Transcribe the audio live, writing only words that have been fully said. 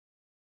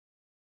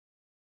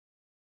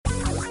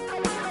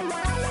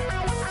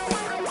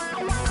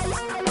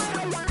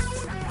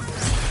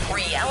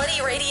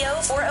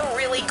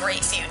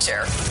great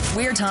future.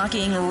 We're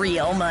talking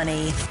real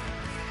money.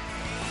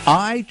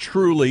 I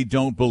truly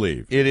don't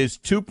believe it is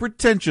too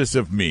pretentious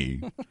of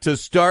me to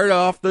start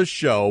off the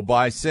show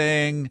by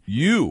saying,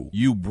 you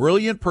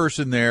brilliant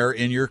person there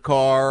in your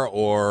car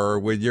or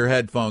with your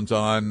headphones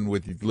on,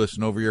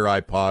 listen over your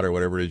iPod or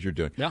whatever it is you're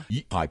doing. Yeah.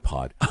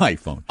 iPhone.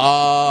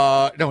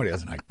 Nobody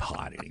has an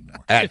iPod anymore.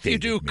 If you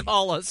do,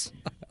 call us.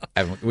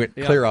 I went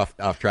clear off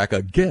track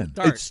again.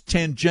 Dark. It's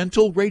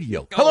Tangential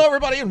Radio. Hello,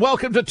 everybody, and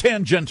welcome to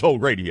Tangential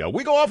Radio.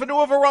 We go off into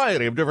a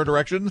variety of different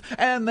directions,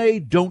 and they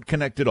don't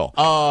connect at all.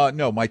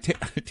 No, my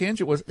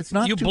tangent was, it's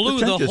not You too blew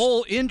pretentious. the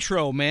whole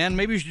intro, man.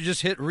 Maybe you should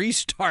just hit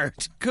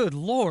restart. Good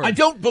Lord. I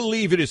don't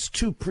believe it is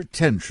too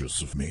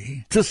pretentious of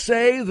me to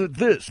say that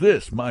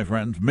this, my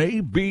friends,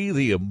 may be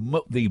the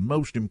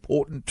most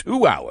important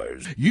 2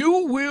 hours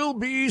you will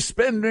be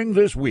spending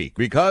this week,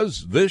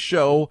 because this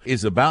show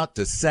is about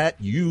to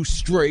set you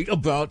straight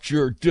about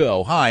your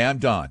dough. Hi, I'm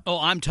Don. Oh,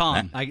 I'm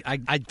Tom.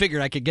 I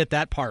figured I could get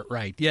that part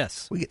right.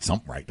 Yes. We get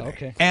something right today.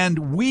 Okay.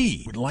 And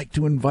we would like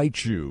to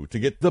invite you to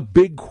get the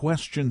big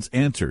questions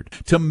answered,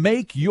 to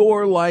make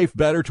your life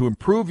better, to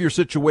improve your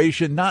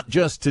situation, not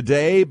just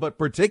today, but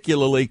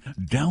particularly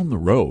down the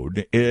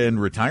road in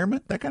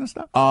retirement, that kind of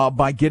stuff,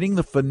 by getting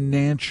the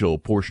financial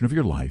portion of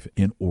your life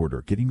in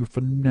order, getting your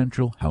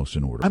financial house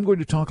in order. I'm going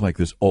to talk like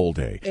this all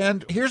day.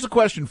 And here's a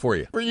question for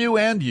you, for you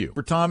and you,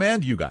 for Tom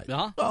and you guys,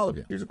 all of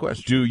you. Here's a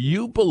question. Do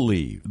you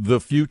believe the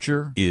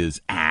future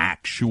is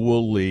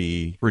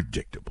actually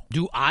predictable?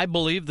 Do I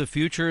believe the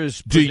future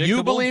is predictable? Do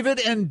you believe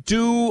it? And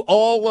do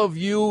all of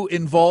you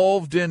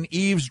involved in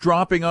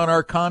eavesdropping on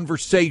our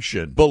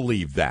conversation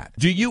believe that?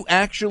 Do you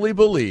actually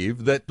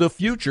believe that the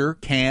future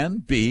can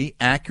be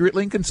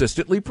accurately and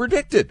consistently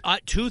predicted?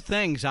 Two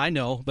things I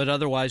know, but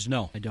otherwise,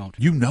 no, I don't.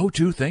 You know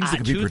two things that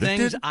can be predicted?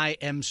 Two things I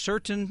am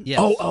certain, yes.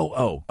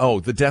 Oh,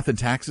 the death and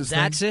taxes thing?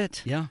 That's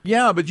it, yeah.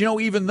 Yeah, but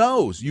even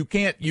those, you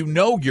can't,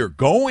 you're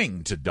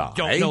going to die.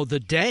 Don't know the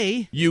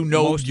day. You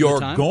know you're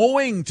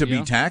going to be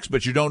Yeah. taxed,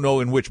 but you don't know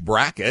in which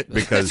bracket,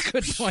 because That's a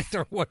good point,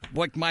 or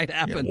what might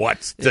happen.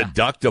 What's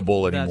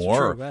deductible anymore?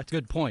 That's true. That's a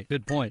good point.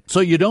 Good point.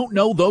 So you don't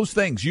know those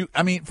things. You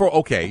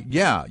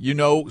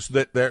know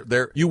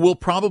that you will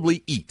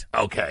probably eat.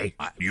 Okay.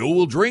 You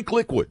will drink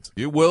liquids.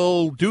 You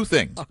will do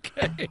things.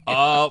 Okay.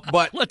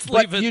 But Let's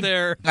leave it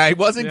there. I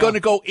wasn't going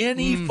to go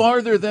any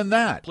farther than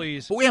that.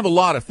 Please. But we have a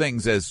lot of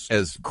things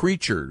as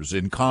creatures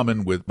in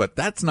common with, but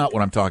that's not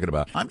what I'm talking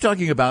about. I'm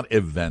talking about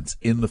events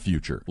in the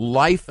future.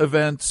 Life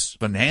events,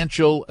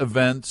 financial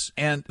events,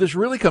 and this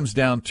really comes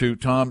down to,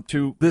 Tom,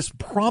 to this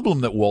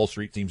problem that Wall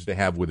Street seems to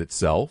have with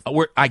itself,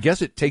 where I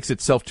guess it takes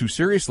itself too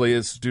seriously,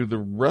 as do the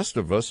rest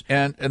of us,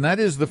 and that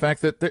is the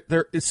fact that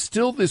there is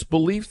still this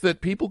belief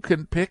that people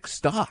can pick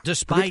stocks.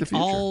 Despite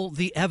all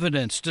the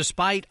evidence,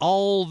 despite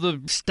all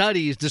the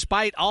studies,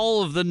 despite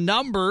all of the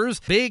numbers,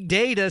 big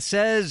data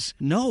says,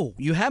 no,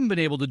 you haven't been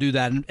able to do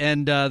that.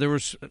 And there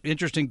was an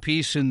interesting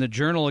piece in the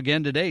Journal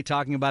again today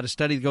talking about a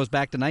study that goes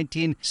back to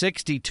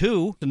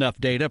 1962. Enough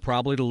data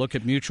probably to look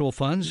at mutual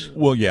funds.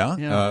 Well, yeah.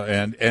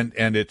 And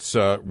it's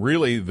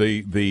really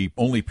the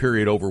only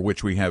period over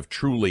which we have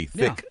truly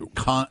thick,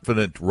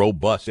 confident,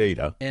 robust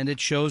data. And it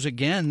shows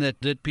again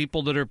that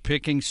people that are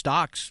picking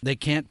stocks, they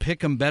can't pick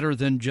them better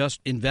than just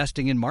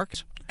investing in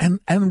markets.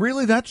 And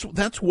really, that's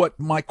what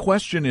my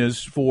question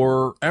is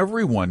for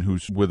everyone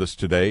who's with us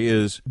today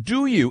is,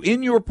 do you,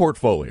 in your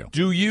portfolio,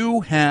 do you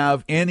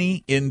have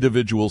any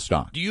individual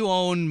stock? Do you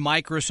own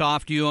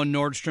Microsoft? Do you own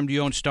Nordstrom? Do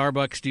you own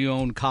Starbucks? Do you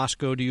own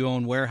Costco? Do you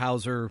own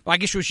Weyerhaeuser? I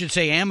guess we should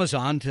say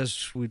Amazon,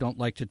 because we don't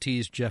like to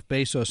tease Jeff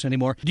Bezos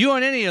anymore. Do you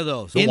own any of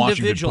those? The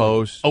Washington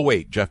Post. Oh,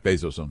 wait, Jeff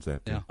Bezos owns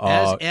that. Yeah.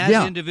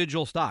 As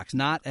individual stocks,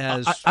 not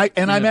as...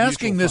 I'm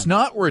asking this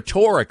not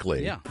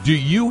rhetorically. Yeah. Do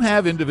you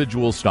have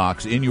individual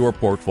stocks in your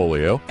portfolio?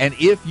 And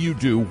if you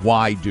do,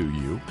 why do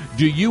you?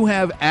 Do you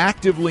have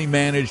actively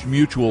managed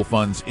mutual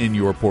funds in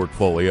your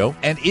portfolio?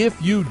 And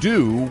if you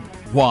do,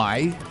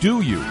 why do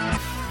you?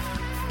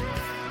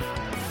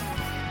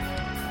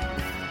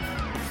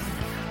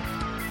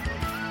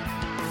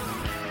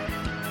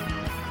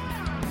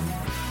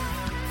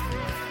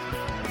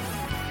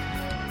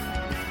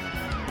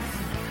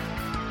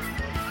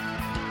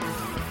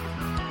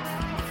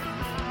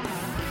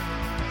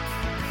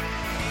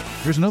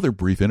 Here's another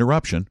brief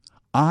interruption.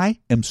 I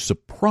am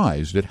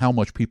surprised at how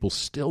much people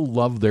still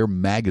love their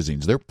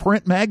magazines, their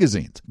print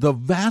magazines. The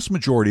vast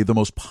majority of the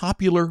most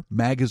popular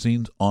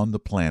magazines on the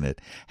planet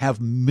have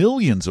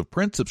millions of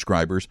print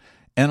subscribers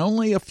and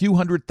only a few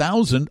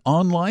 100,000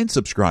 online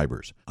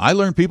subscribers. I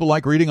learned people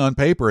like reading on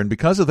paper, and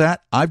because of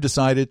that, I've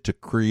decided to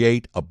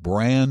create a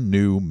brand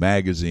new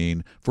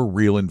magazine for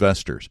real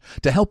investors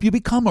to help you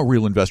become a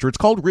real investor. It's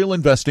called Real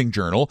Investing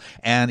Journal,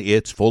 and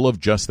it's full of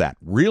just that,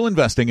 real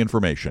investing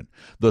information,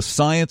 the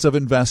science of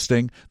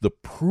investing, the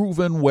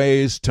proven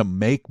ways to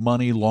make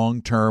money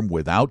long-term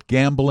without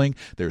gambling.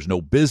 There's no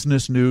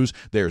business news.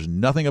 There's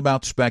nothing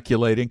about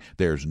speculating.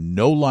 There's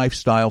no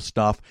lifestyle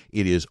stuff.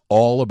 It is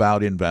all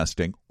about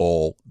investing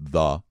all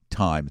the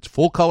time. It's a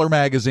full-color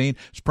magazine.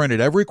 It's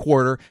printed every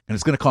quarter, and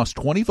it's going to cost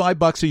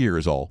 $25 a year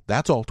is all.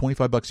 That's all,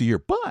 $25 a year.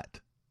 But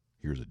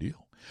here's the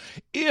deal.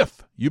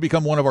 If you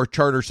become one of our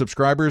charter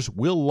subscribers,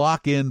 we'll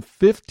lock in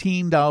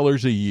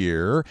 $15 a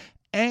year,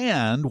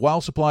 and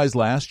while supplies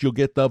last, you'll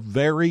get the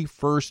very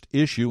first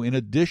issue in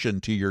addition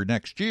to your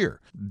next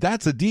year.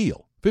 That's a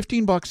deal.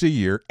 $15 a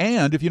year,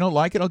 and if you don't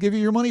like it, I'll give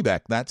you your money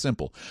back. That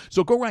simple.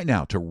 So go right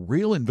now to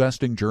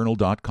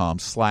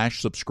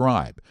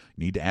realinvestingjournal.com/subscribe.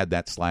 You need to add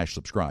that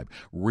 /subscribe.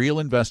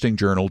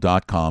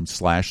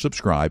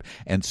 realinvestingjournal.com/subscribe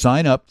and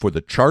sign up for the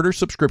charter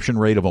subscription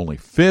rate of only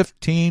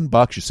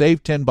 $15. You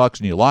save $10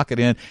 and you lock it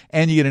in,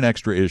 and you get an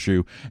extra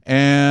issue.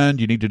 And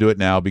you need to do it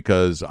now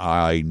because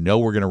I know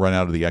we're going to run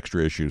out of the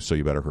extra issues, so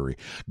you better hurry.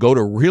 Go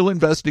to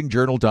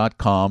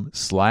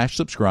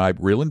realinvestingjournal.com/subscribe.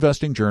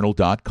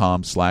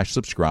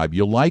 realinvestingjournal.com/subscribe.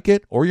 You'll like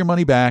it or your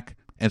money back.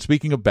 And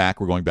speaking of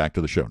back, we're going back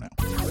to the show now.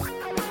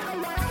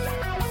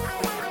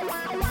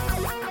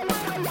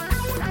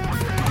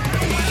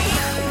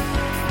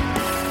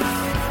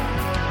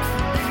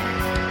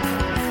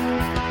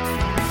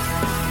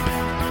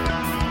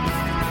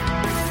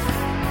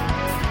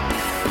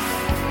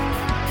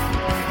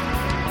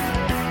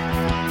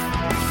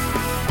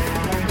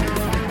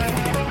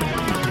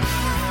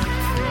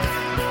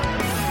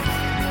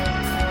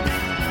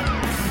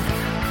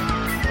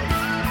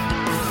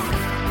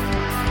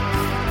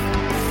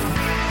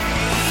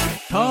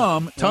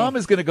 Tom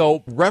is going to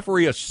go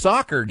referee a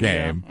soccer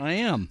game. Yeah, I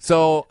am.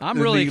 So I'm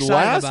really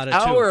excited about it, too. The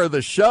last hour of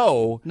the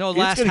show. No,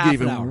 last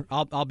half an hour.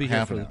 I'll be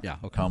here for that. Yeah,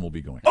 okay. Tom will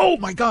be going. Oh,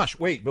 my gosh.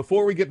 Wait,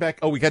 before we get back.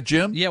 Oh, we got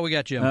Jim? Yeah, we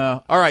got Jim.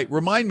 All right.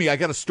 Remind me, I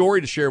got a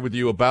story to share with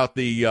you about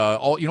the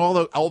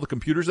all the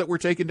computers that were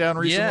taken down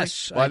recently?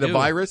 Yes, by I the do.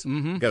 virus?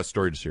 Mm-hmm. Got a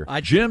story to share.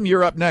 Jim,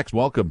 you're up next.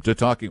 Welcome to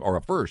Talking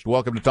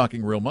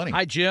Real Money.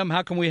 Hi, Jim.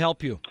 How can we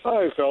help you?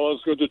 Hi, fellas.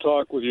 Good to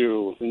talk with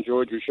you.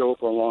 Enjoyed your show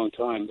for a long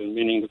time. Been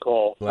meaning to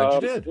call. Glad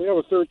you did. We have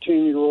a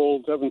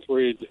 13-year-old, 7th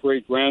grade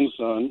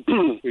great-grandson.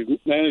 We've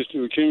managed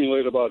to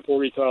accumulate about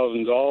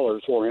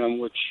 $40,000 for him,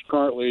 which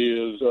currently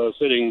is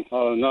sitting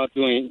not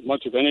doing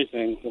much of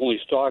anything. The only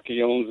stock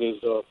he owns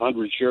is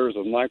 100 shares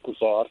of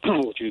Microsoft,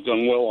 which he's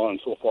done well on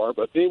so far.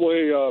 But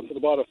anyway, with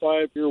about a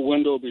 5-year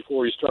window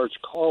before he starts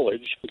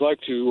college, we'd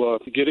like to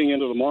be getting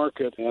into the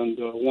market and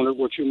wondered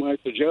what you might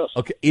suggest.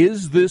 Okay,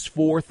 is this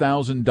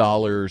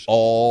 $4,000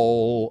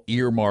 all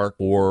earmarked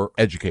for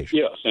education?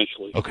 Yeah,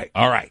 essentially. Okay,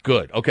 all right,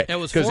 good. Okay, it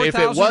was because if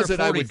it wasn't,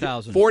 I would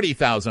 40,000.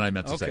 40,000. I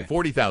meant to say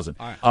 40,000.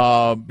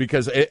 Right.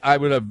 Because I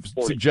would have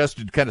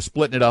suggested kind of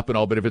splitting it up and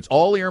all. But if it's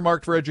all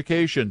earmarked for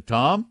education,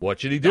 Tom, what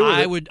should he do?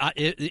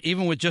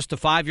 Even with just a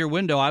 5-year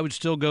window, I would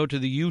still go to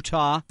the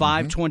Utah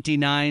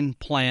 529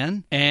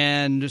 plan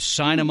and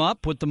sign them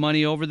up. Put the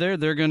money over there.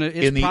 They're gonna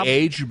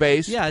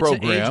age-based program.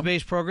 It's an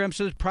age-based program.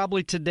 So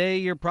probably today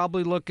you're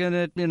probably looking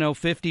at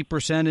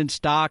 50% in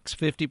stocks,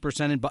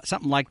 50% in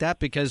something like that,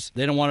 because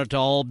they don't want it to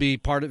all be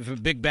part of, if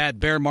a big bad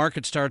bear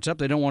market starts up,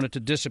 they don't want it to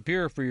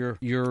disappear for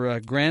your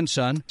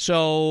grandson.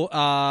 So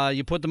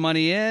you put the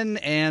money in,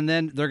 and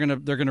then they're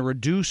gonna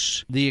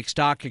reduce the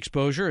stock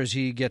exposure as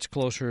he gets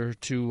closer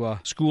to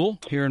school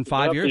here in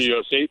 5 years.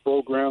 The state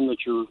program that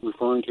you're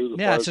referring to.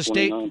 It's a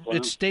state. Plan?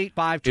 It's state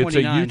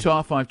 529. It's a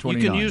Utah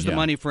 529. You can use the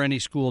money for any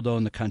school though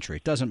in the country.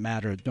 It doesn't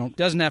matter.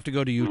 Doesn't have to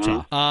go to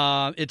Utah.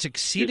 Mm-hmm. It's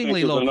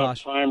exceedingly low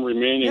cost. Time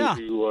remaining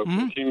to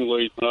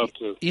accumulate enough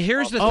to.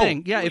 Here's the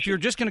thing. Yeah, if you're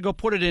just going to go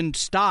put it in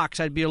stocks,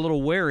 I'd be a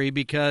little wary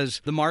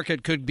because the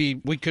market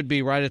we could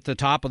be right at the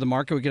top of the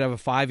market. We could have a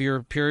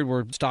 5-year period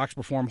where stocks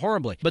perform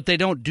horribly, but they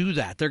don't do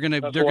that. They're going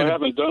to. I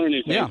haven't done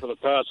anything for the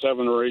past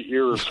 7 or 8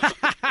 years.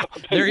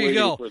 There you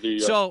go.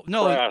 So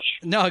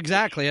no,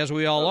 exactly, as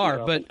we all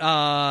are.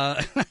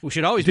 But we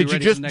should always be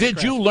ready for the next Did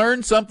crash. you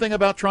learn something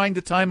about trying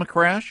to time a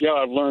crash? Yeah,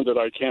 I've learned that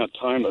I can't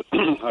time it.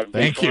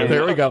 Thank you.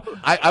 There we go.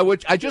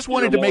 I just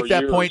wanted to make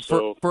that point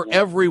for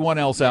everyone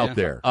else out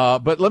there.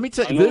 But let me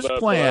tell you, this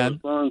plan. I was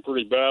burned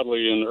pretty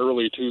badly in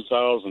early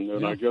 2000,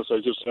 and I guess I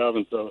just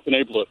haven't been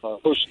able to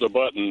push the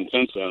button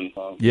since then.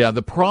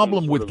 The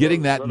problem with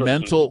getting that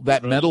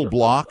mental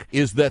block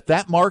is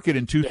that market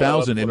in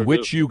 2000 in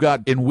which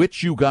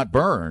you got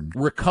burned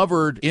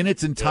recovered in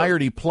its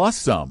entirety plus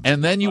some,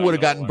 and then you would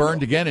have gotten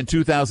burned again in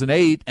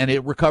 2008, and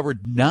it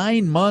recovered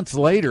 9 months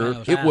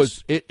later.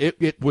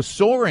 It was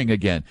soaring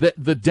again.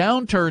 The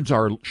downturns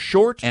are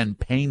short and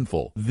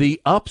painful.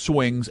 The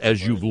upswings,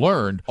 as you've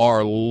learned,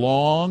 are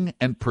long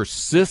and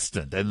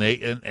persistent, and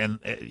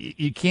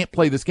you can't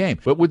play this game.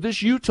 But with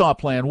this Utah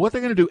plan, what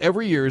they're going to do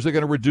every year is they're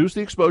going to reduce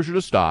the exposure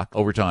to stock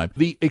over time.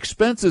 The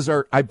expenses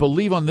are, I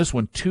believe, on this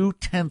one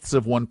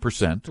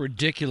 0.2%.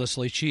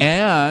 Ridiculously cheap.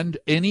 And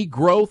any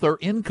growth or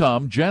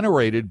income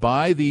generated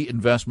by the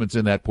investments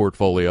in that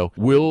portfolio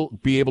will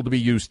be able to be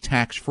used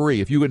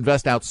tax-free. If you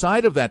invest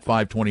outside of that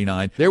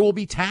 529, there will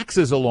be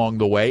taxes along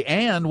the way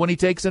and when he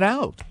takes it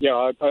out.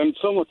 Yeah, I'm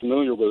somewhat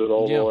familiar with it,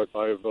 although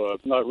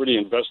I've not really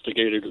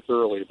investigated it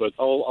thoroughly. But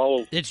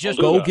I'll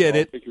go get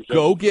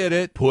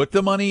it. Put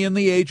the money in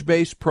the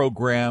age-based program.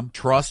 program.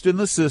 Trust in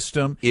the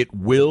system. It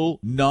will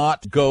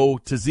not go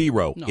to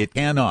zero. No. It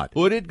cannot.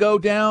 Could it go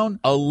down?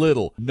 A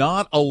little.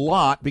 Not a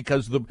lot,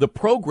 because the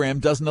program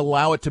doesn't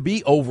allow it to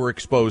be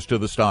overexposed to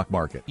the stock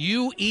market.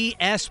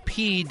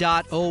 UESP.org.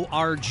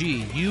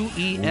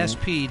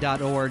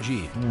 UESP.org.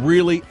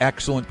 Really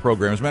excellent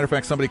program. As a matter of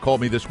fact, somebody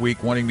called me this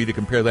week wanting me to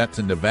compare that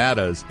to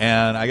Nevada's,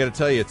 and I got to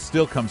tell you, it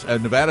still comes,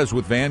 Nevada's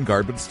with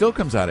Vanguard, but it still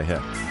comes out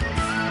ahead.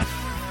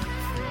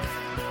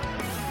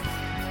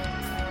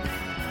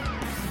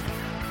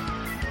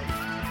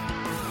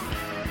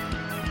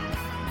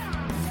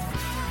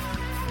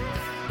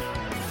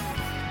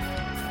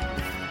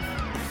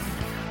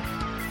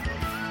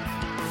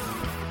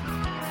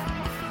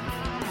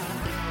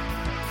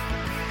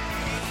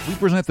 We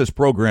present this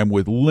program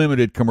with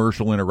limited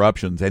commercial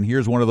interruptions, and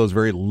here's one of those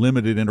very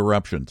limited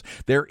interruptions.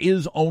 There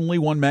is only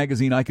one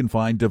magazine I can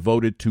find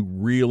devoted to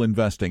real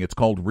investing. It's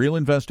called Real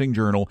Investing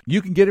Journal. You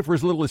can get it for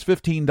as little as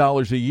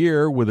 $15 a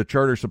year with a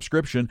charter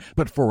subscription,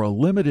 but for a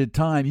limited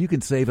time, you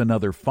can save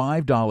another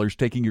 $5,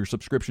 taking your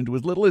subscription to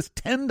as little as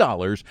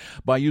 $10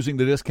 by using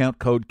the discount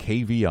code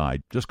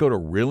KVI. Just go to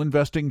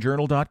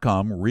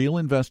realinvestingjournal.com,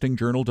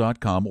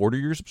 realinvestingjournal.com, order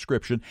your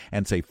subscription,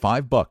 and save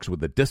 $5 with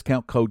the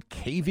discount code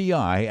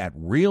KVI at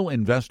realinvestingjournal.com.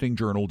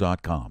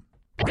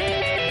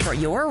 For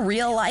your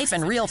real life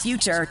and real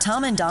future,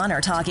 Tom and Don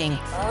are talking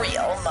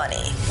real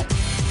money.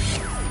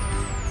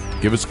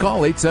 Give us a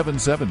call,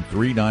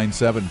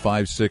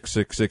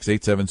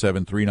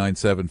 877-397-5666,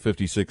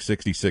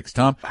 877-397-5666.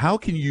 Tom, how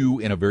can you,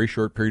 in a very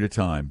short period of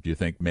time, do you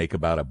think, make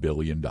about $1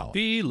 billion?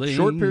 Feelings,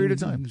 short period of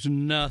time.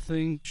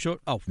 Nothing short.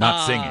 Oh,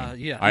 not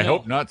singing. Yeah, I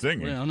hope not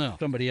singing. Well, no,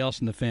 somebody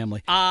else in the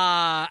family.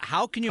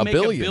 How can you make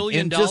 $1 billion $1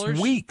 billion in just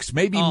weeks,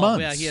 maybe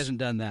months? Yeah, he hasn't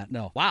done that.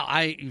 No. Wow.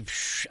 I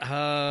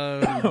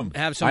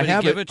have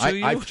somebody give it to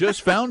you. I've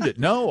just found it.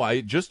 No,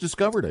 I just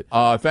discovered it.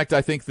 In fact,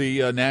 I think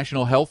the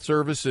National Health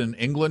Service in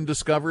England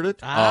discovered it.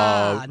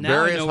 Now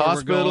various I know where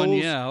hospitals. we're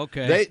going. Yeah,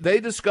 okay.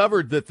 They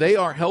discovered that they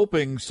are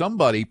helping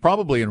somebody,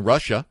 probably in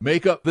Russia,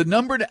 make up the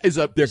number they're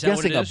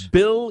guessing $1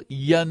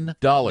 billion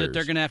that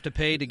they're going to have to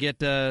pay to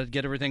get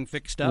everything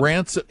fixed up.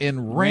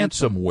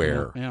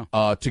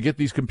 Ransomware to get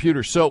these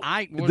computers. So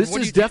this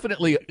is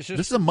definitely this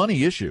is a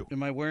money issue.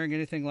 Am I wearing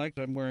anything like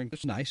I'm wearing? This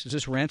is nice. Is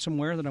this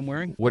ransomware that I'm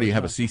wearing? What do you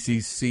have, a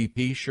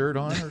CCCP shirt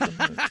on or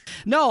something?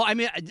 No, I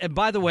mean,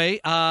 by the way,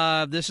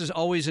 this is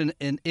always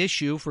an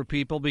issue for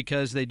people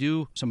because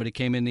somebody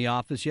came in the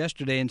office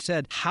yesterday and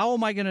said, how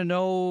am I going to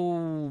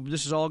know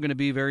this is all going to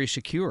be very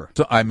secure?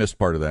 So I missed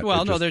part of that.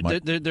 Well, no,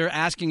 they're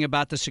asking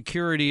about the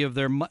security of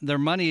their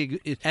money.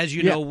 As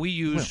you know, we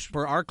use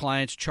for our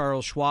clients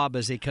Charles Schwab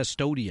as a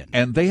custodian.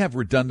 And they have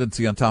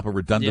redundancy on top of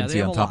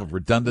redundancy on top of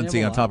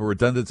redundancy on top of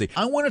redundancy.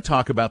 I want to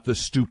talk about the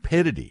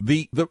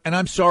stupidity. And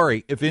I'm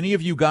sorry, if any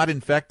of you got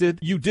infected,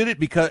 you did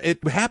it because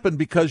it happened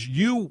because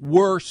you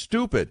were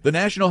stupid. The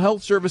National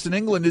Health Service in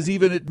England is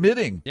even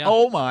admitting,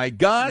 oh my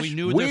gosh,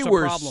 we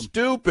were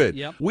stupid.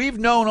 Yep. We've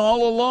known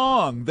all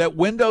along that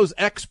Windows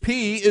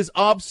XP is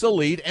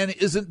obsolete and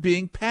isn't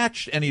being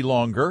patched any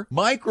longer.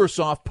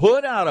 Microsoft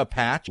put out a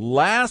patch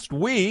last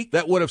week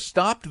that would have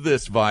stopped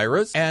this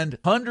virus, and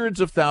hundreds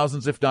of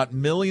thousands, if not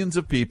millions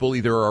of people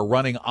either are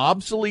running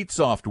obsolete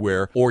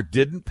software or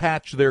didn't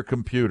patch their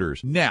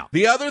computers. Now,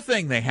 the other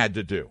thing they had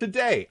to do.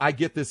 Today, I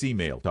get this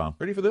email, Tom.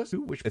 Ready for this?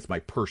 It's my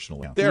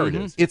personal account. There it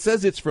is. It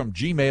says it's from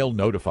Gmail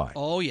Notify.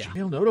 Oh, yeah.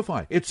 Gmail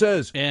Notify. It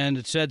says. And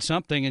it said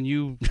something, and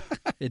you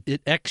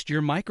it X'd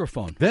your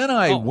microphone. Then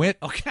I went.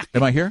 Okay.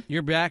 Am I here?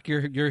 You're back.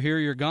 You're here.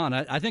 You're gone.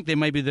 I think they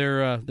maybe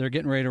they're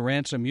getting ready to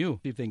ransom you.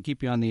 See if they can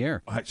keep you on the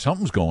air.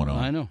 Something's going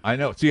on. I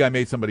know. See, I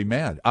made somebody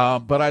mad.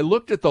 But I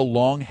looked at the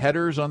long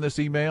headers on this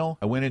email.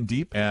 I went in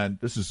deep, and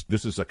this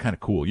is a kind of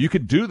cool. You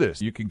can do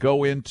this. You can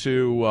go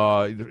into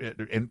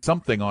and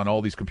something on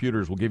all these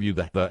computers will give you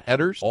the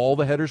headers, all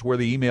the headers where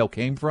the email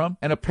came from.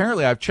 And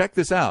apparently, I've checked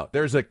this out.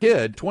 There's a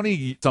kid,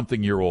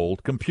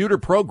 20-something-year-old computer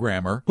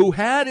programmer who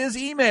had his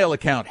email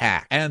account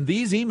hacked, and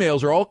these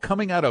emails are all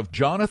coming out of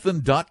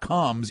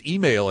Jonathan.com's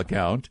email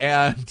account,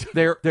 and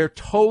they're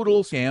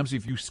total scams.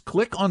 If you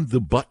click on the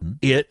button,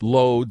 it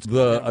loads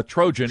a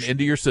Trojan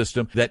into your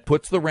system that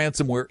puts the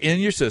ransomware in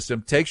your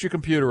system, takes your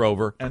computer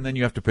over, and then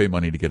you have to pay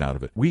money to get out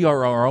of it. We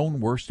are our own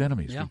worst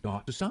enemies. Yeah. We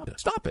got to stop it.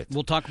 Stop it.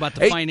 We'll talk about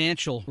the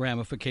financial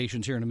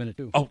ramifications here in a minute,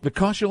 too. Oh, it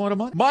costs you a lot of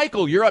money?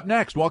 Michael, you're up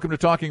next. Welcome to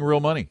Talking Real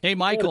Money. Hey,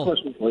 Michael. I have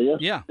a question for you.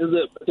 Yeah.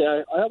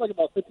 I have like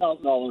about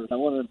 $6,000. I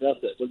want to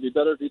invest it. Would it be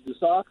better to do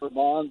stock or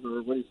bonds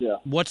or what do you say?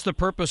 What's the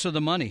purpose of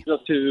the money?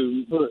 Just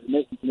to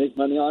make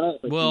money on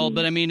it. Well,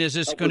 but I mean, is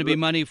this going to be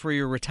money for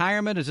your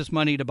retirement? Is this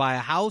money to buy a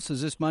house?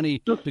 Is this money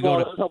to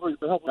go to help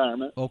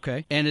retirement?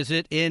 Okay. And is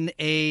it in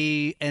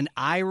an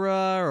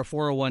IRA or a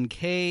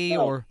 401k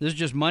or this is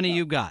just money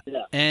you got?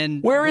 Yeah.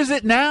 And where is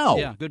it now?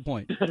 Yeah, good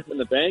point. In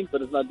the bank,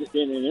 but it's not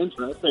gaining any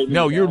interest.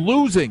 No, you're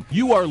losing.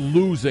 You are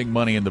losing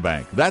money in the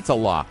bank. That's a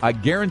lot. I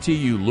guarantee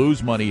you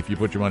lose money if you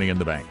put your money in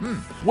the bank.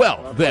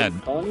 Well,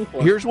 then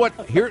here's what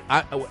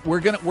we're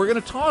gonna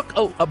going to talk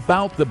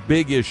about the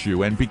big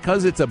issue, and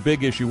because it's a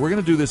big issue, we're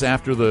going to do this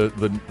after the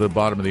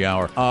bottom of the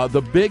hour.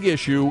 The big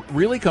issue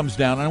really comes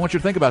down, and I want you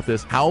to think about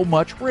this, how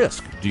much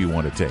risk do you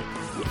want to take?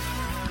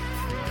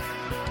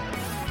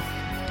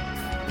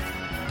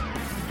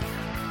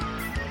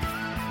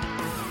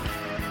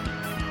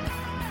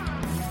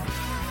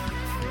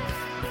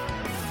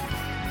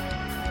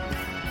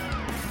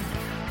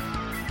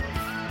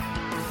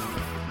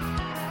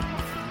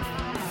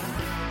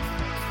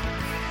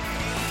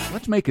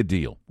 Let's make a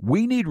deal.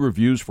 We need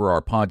reviews for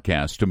our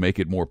podcast to make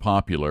it more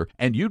popular,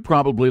 and you'd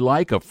probably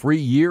like a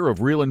free year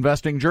of Real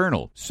Investing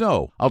Journal.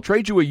 So, I'll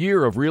trade you a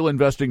year of Real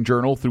Investing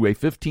Journal through a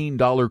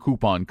 $15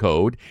 coupon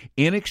code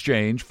in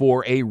exchange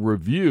for a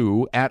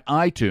review at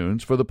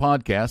iTunes for the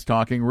podcast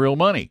Talking Real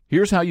Money.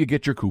 Here's how you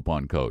get your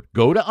coupon code.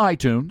 Go to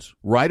iTunes,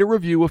 write a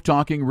review of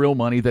Talking Real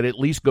Money that at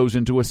least goes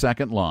into a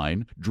second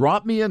line,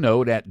 drop me a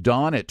note at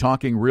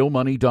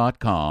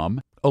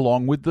don@talkingrealmoney.com,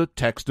 along with the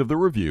text of the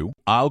review.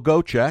 I'll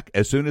go check.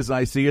 As soon as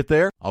I see it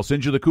there, I'll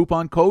send you the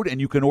coupon code, and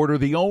you can order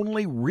the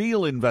only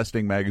real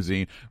investing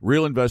magazine,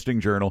 Real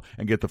Investing Journal,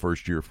 and get the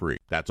first year free.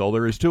 That's all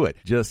there is to it.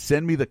 Just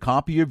send me the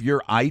copy of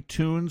your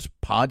iTunes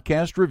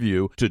podcast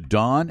review to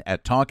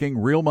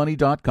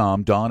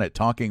don@talkingrealmoney.com,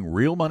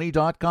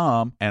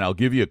 don@talkingrealmoney.com, and I'll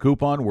give you a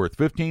coupon worth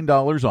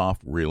 $15 off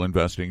Real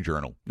Investing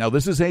Journal. Now,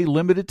 this is a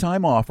limited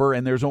time offer,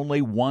 and there's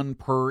only one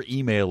per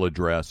email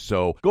address,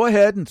 so go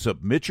ahead and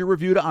submit your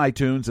review to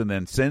iTunes, and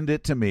then send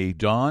it to me,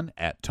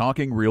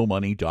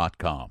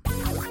 don@talkingrealmoney.com.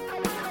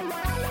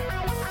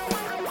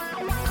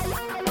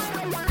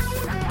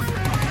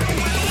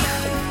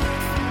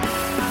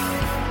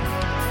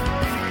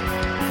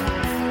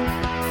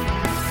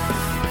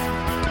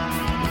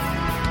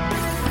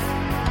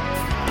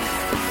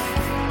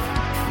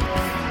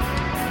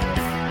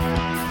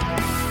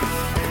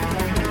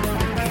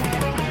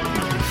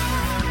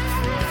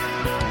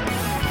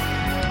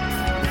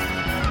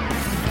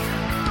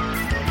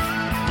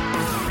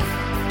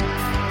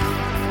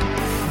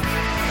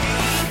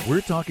 We're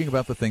talking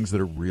about the things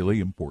that are really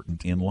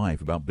important in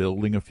life, about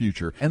building a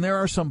future. And there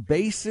are some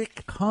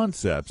basic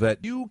concepts that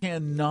you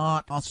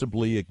cannot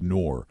possibly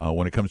ignore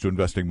when it comes to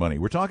investing money.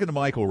 We're talking to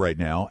Michael right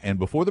now, and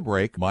before the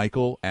break,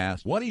 Michael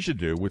asked what he should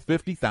do with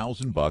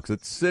 $50,000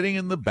 that's sitting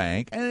in the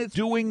bank and it's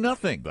doing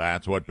nothing.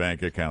 That's what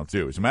bank accounts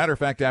do. As a matter of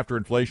fact, after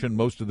inflation,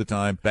 most of the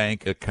time,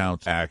 bank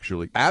accounts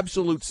actually,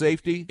 absolute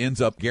safety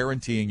ends up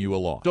guaranteeing you a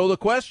loss. So the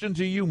question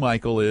to you,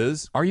 Michael,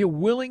 is, are you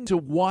willing to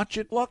watch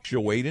it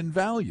fluctuate in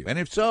value? And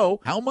if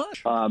so, how much?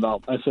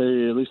 About, I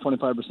say at least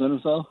 25% or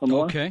so, or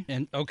more. Okay,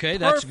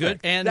 that's good.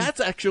 And that's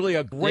actually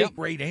a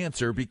great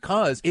answer,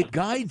 because it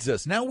guides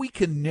us. Now we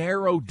can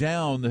narrow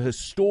down the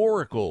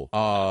historical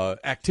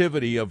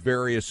activity of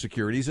various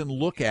securities and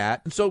look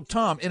at. And so,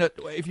 Tom,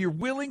 if you're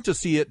willing to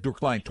see it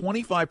decline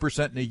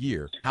 25% in a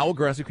year, how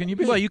aggressive can you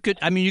be? Well, you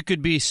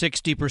could be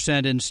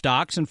 60% in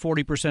stocks and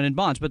 40% in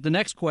bonds. But the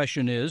next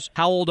question is,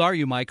 how old are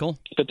you, Michael?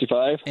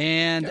 55.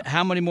 And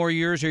how many more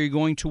years are you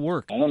going to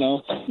work? I don't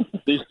know.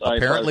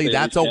 Apparently,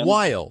 that's a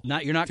while.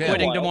 You're not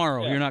quitting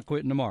tomorrow. Yeah. You're not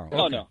quitting tomorrow.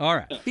 Oh, okay. no. All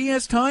right. He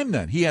has time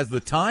then. He has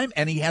the time,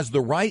 and he has the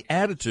right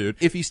attitude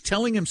if he's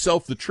telling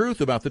himself the truth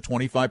about the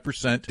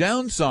 25%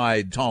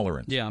 downside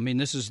tolerance. Yeah, I mean,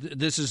 this is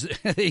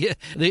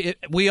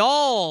we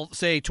all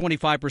say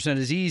 25%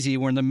 is easy.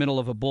 We're in the middle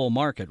of a bull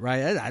market,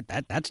 right?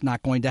 That's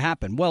not going to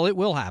happen. Well, it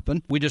will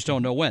happen. We just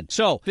don't know when.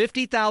 So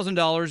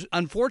 $50,000,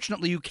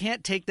 unfortunately, you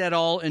can't take that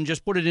all and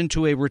just put it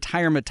into a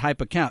retirement type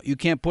account. You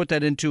can't put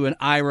that into an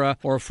IRA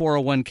or a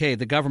 401k.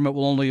 The government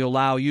will only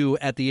allow you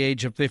at the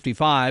age of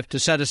 55 to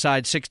set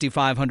aside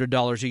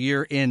 $6,500 a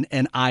year in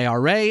an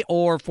IRA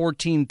or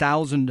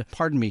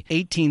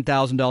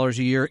 $18,000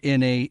 a year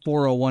in a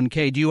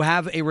 401k. Do you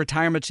have a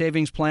retirement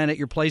savings plan at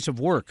your place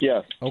of work?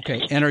 Yes.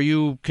 Okay. And are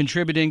you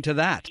contributing to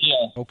that? Yeah.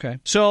 Okay.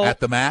 So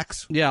at the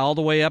max? Yeah, all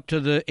the way up to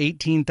the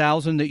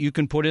 $18,000 that you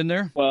can put in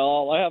there?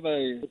 Well, I have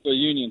a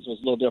union, so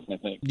it's a little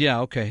different, I think. Yeah,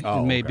 okay.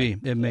 Oh, it may be.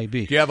 It may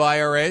be. Do you have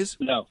IRAs?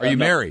 No. Are you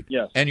married?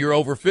 Yes. And you're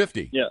over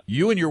 50? Yeah.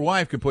 You and your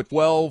wife could put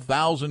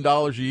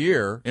 $12,000 a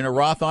year in a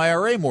Roth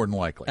IRA, more than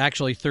likely.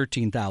 Actually,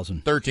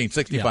 $13,000.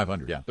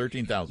 $6,500. Yeah,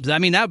 $13,000. I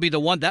mean, that would be the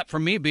one. That for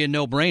me would be a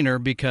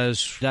no-brainer,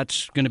 because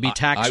that's going to be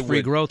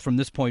tax-free growth from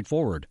this point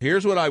forward.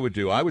 Here's what I would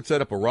do. I would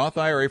set up a Roth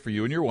IRA for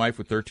you and your wife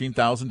with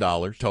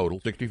 $13,000 total,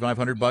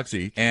 $6,500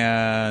 each,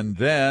 and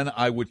then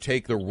I would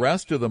take the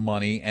rest of the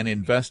money and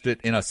invest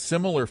it in a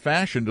similar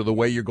fashion to the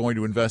way you're going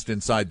to invest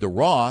inside the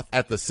Roth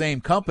at the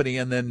same company,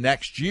 and then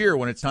next year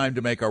when it's time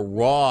to make a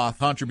Roth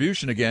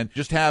contribution again,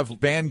 just have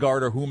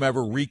Vanguard or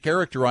whomever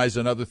recharacterize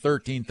another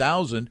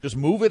 $13,000, just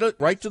move it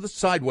right to the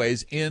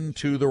sideways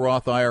into the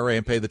Roth IRA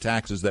and pay the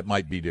taxes that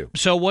might be due.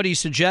 So what he's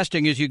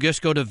suggesting is you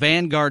just go to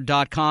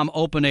Vanguard.com,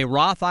 open a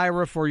Roth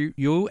IRA for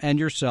you and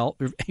yourself,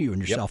 you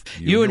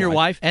and your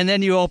wife, and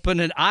then you open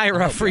an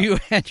IRA for you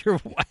and your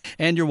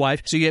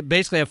wife. So you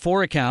basically have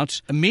 4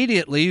 accounts.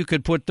 Immediately, you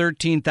could put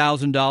 $13,000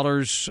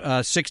 $13,000,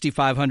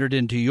 $6,500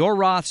 into your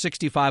Roth,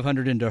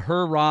 $6,500 into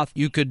her Roth.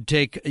 You could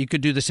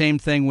do the same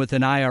thing with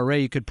an IRA.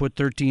 You could put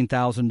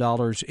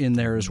 $13,000 in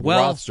there as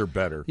well. Roths are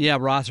better. Yeah,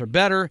 Roths are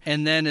better.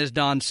 And then, as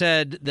Don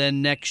said,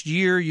 then next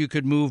year you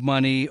could move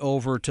money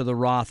over to the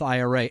Roth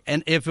IRA.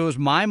 And if it was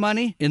my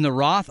money in the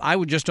Roth, I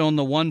would just own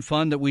the one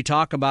fund that we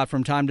talk about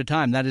from time to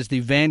time. That is the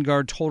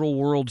Vanguard Total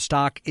World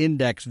Stock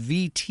Index,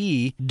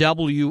 VTWSX.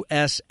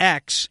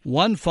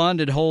 One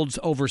fund, it holds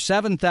over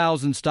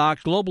 7,000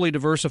 stocks, globally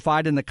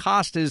diversified, and the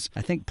cost is,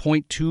 I think,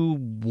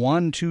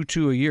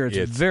 0.2122 a year.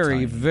 It's very,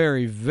 tiny.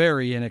 very,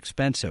 very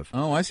inexpensive.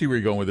 Oh, I see where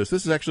you're going with this.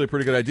 This is actually a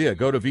pretty good idea.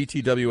 Go to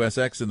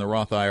VTWSX in the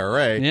Roth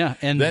IRA. Yeah,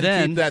 and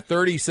then keep that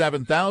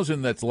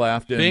 $37,000 that's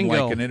left in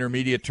bingo. like an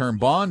intermediate term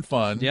bond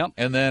fund. Yep.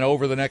 And then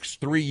over the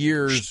next 3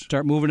 years,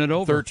 start moving it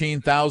over.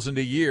 $13,000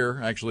 a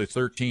year. Actually, it's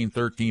 13,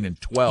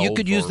 and 12. You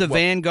could use the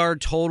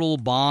Vanguard Total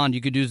Bond.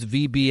 You could use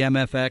the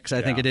VBMFX,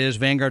 I think it is,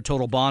 Vanguard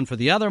Total Bond for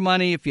the other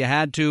money if you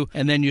had to,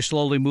 and then you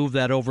slowly move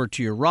that over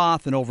to your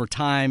Roth, and over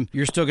time,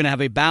 you're still going to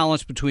have a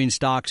balance between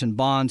stocks and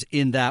bonds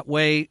in that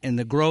way, and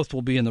the growth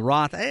will be in the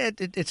Roth.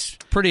 It's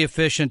pretty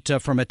efficient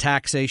from a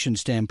taxation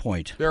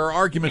standpoint. There are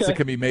arguments that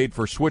can be made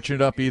for switching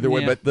it up either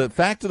way, but the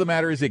fact of the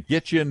matter is it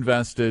gets you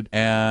invested,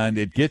 and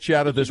it gets you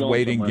out of this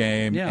waiting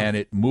game, and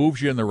it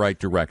moves you in the right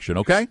direction,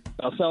 okay?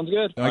 That sounds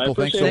good. Michael,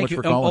 thanks so much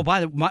for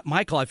calling.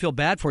 Michael, I feel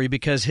bad for you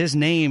because his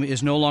name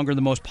is no longer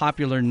the most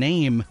popular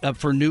name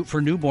for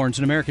newborns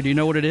in America. Do you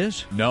know what it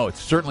is? No,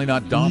 it's certainly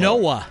not Donald.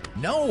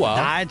 Noah.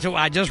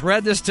 I just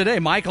read this today.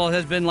 Michael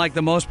has been like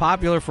the most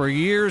popular for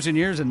years and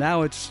years, and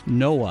now it's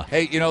Noah.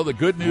 Hey, the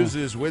good news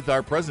is with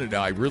our president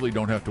now, I really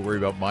don't have to worry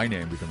about my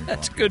name becoming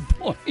That's a popular. good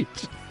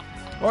point.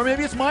 Or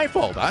maybe it's my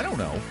fault. I don't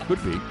know.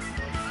 Could be.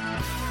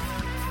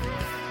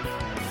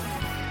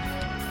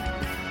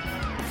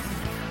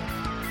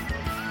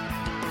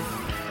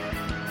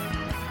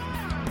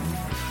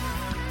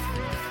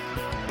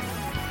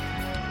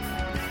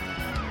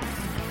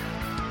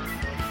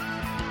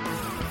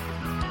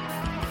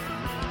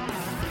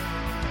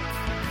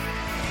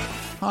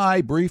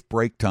 Hi, brief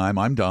break time.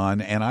 I'm Don,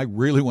 and I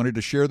really wanted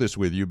to share this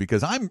with you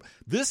because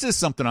this is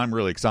something I'm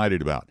really excited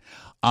about.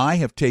 I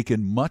have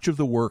taken much of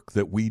the work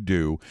that we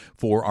do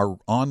for our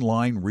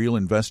online Real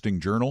Investing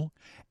Journal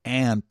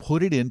and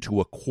put it into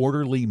a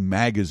quarterly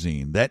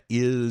magazine that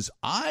is,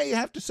 I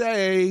have to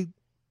say,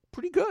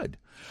 pretty good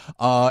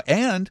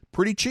and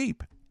pretty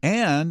cheap.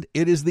 And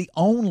it is the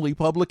only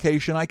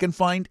publication I can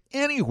find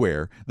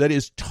anywhere that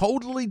is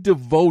totally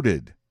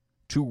devoted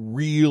to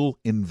real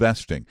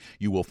investing.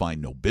 You will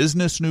find no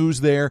business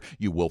news there.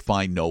 You will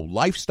find no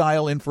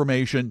lifestyle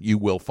information. You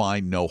will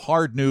find no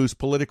hard news,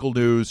 political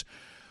news,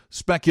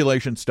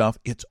 speculation stuff.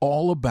 It's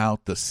all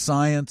about the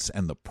science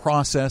and the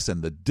process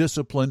and the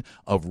discipline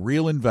of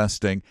real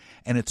investing,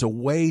 and it's a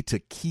way to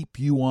keep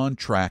you on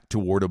track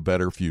toward a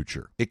better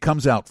future. It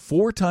comes out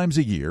 4 times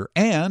a year,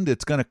 and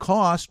it's going to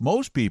cost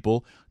most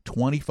people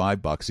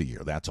 $25 a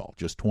year. That's all,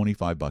 just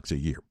 $25 a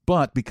year.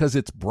 But because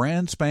it's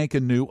brand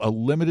spanking new, a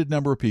limited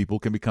number of people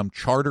can become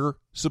charter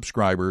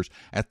subscribers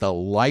at the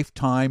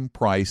lifetime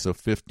price of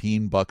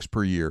 $15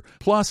 per year.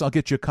 Plus, I'll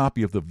get you a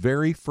copy of the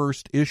very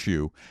first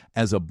issue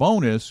as a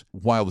bonus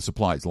while the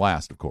supplies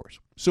last, of course.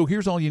 So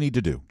here's all you need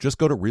to do. Just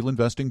go to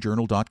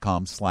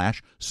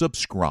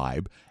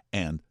realinvestingjournal.com/subscribe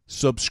and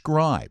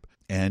subscribe.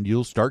 And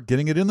you'll start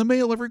getting it in the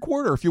mail every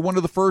quarter. If you're one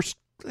of the first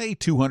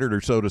 200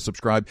 or so to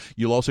subscribe,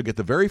 you'll also get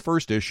the very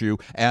first issue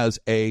as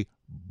a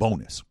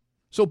bonus.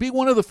 So be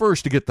one of the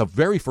first to get the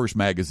very first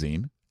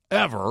magazine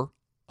ever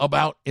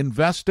about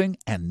investing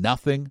and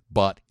nothing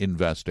but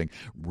investing.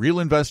 Real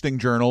Investing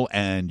Journal,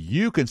 and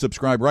you can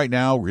subscribe right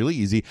now, really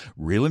easy,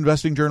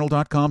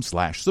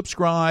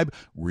 realinvestingjournal.com/subscribe,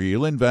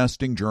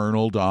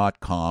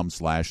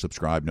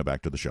 realinvestingjournal.com/subscribe. Now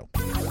back to the show.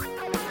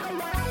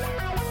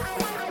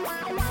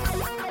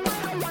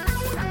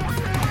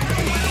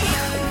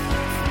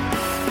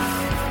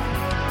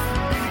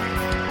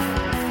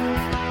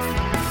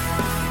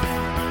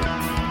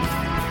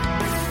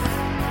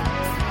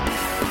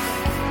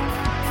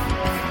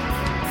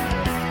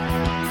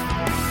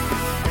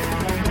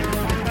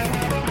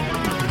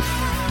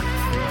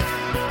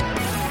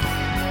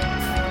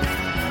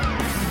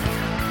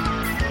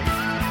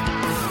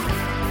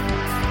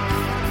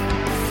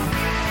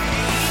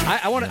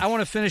 I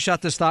want to finish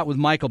out this thought with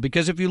Michael,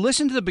 because if you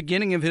listen to the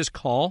beginning of his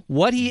call,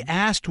 what he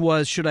asked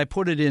was, should I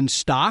put it in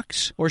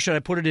stocks or should I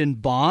put it in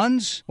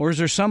bonds, or is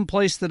there some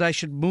place that I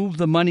should move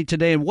the money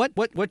today? And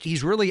what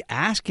he's really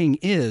asking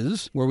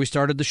is where we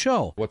started the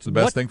show. What's the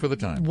best thing for the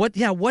time?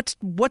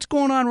 What's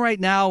going on right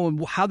now,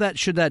 and how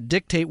should that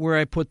dictate where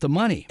I put the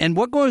money? And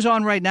what goes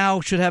on right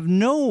now should have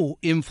no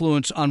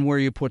influence on where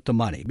you put the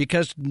money,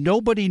 because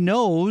nobody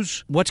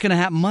knows what's going to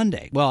happen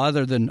Monday. Well,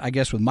 other than, I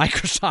guess, with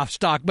Microsoft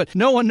stock, but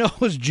no one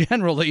knows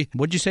generally,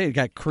 what'd you say? It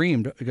got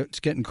creamed. It's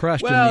getting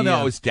crushed. Well,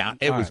 no, it was down.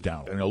 It was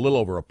down a little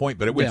over a point,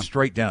 but it went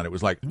straight down. It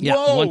was like,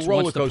 whoa,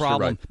 roller coaster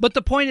ride. But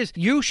the point is,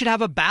 you should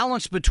have a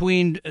balance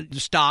between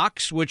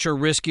stocks, which are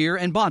riskier,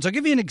 and bonds. I'll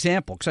give you an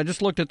example, because I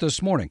just looked at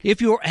this morning.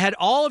 If you had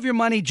all of your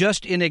money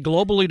just in a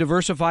globally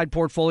diversified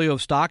portfolio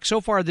of stocks,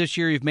 so far this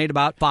year you've made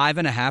about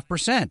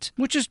 5.5%,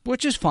 which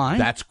is fine.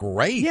 That's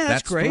great. Yeah,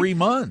 that's great. 3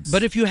 months.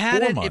 But if you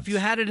had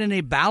it in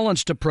a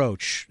balanced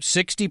approach,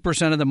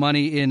 60% of the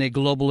money in a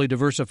globally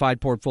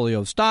diversified portfolio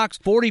of stocks,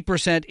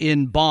 40%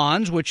 in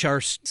bonds, which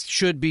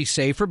should be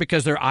safer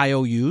because they're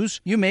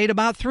IOUs, you made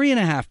about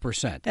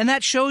 3.5%. And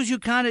that shows you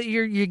kind of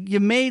you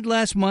made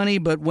less money,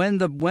 but when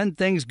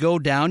things go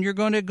down, you're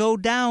going to go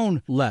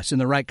down less in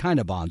the right kind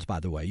of bonds. By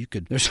the way,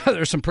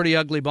 there's some pretty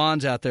ugly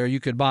bonds out there. You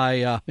could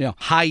buy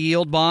high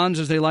yield bonds,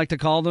 as they like to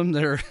call them,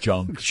 that are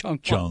junk.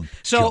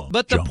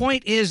 But the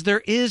point is,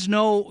 there's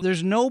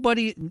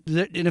nobody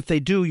that, and if they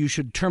do, you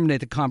should terminate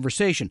the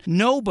conversation.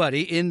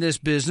 Nobody in this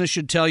business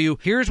should tell you,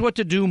 here's what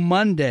to do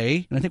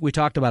Monday. And I think we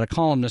talked about a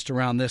columnist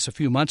around this a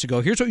few months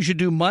ago. Here's what you should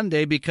do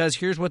Monday because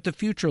here's what the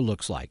future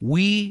looks like.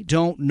 We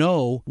don't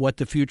know what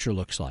the future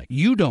looks like.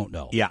 You don't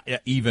know. Yeah,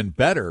 even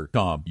better,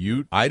 Tom.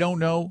 I don't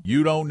know.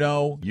 You don't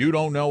know. You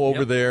don't know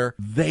over there.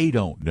 They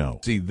don't know.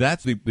 See,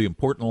 that's the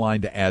important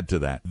line to add to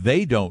that.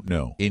 They don't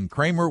know. In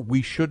Cramer,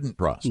 we shouldn't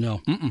trust.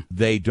 No.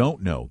 They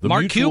don't know. The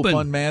Mark mutual Cuban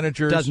fund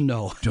managers doesn't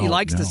know. He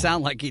likes know. to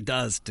sound like he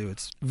does, too.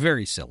 It's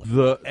very silly.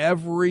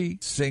 Every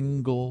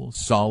single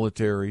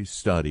solitary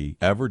study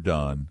ever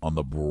done on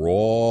the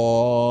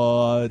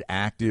broad,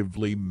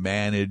 actively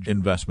managed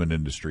investment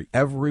industry,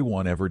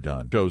 everyone ever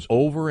done, shows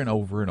over and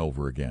over and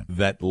over again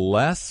that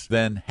less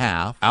than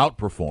half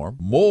outperform,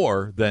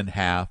 more than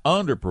half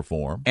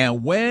underperform,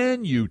 and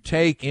when you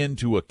take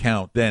into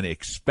account then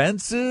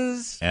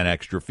expenses and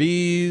extra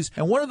fees,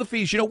 and one of the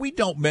fees, we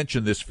don't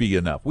mention this fee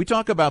enough. We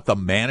talk about the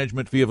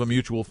management fee of a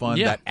mutual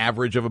fund, that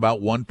average of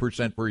about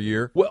 1% per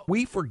year. Well,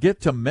 we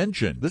forget to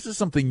mention, this is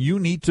something you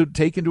need to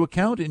take into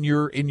account in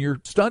your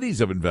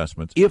studies of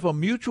investments. If a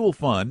mutual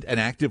fund, and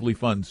actively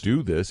funds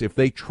do this, if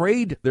they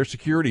trade their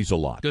securities a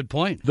lot. Good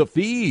point. The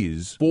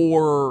fees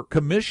for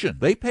commission,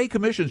 they pay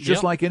commissions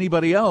just like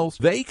anybody else.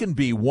 They can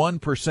be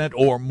 1%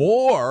 or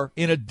more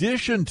in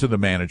addition to the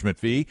management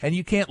fee, and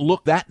you can't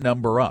look that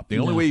number up. The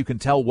only way you can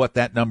tell what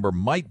that number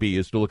might be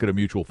is to look at a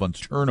mutual fund's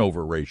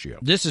turnover ratio.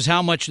 This is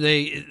how much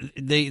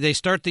they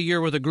start the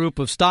year with a group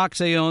of stocks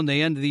they own,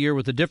 they end the year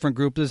with a different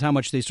group. This is how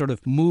much they sort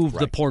of move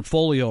the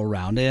portfolio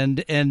around.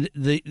 And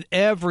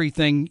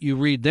everything you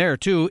read there,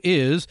 too,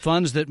 is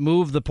funds that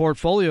move the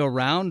portfolio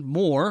around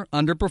more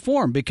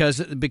underperform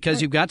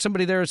because you've got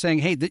somebody there saying,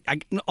 hey,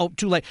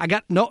 too late.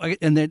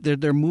 And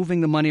they're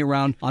moving the money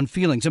around on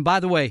feelings. And by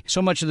the way,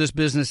 so much of this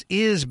business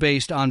is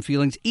based on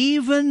feelings.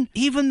 Even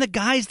the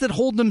guys that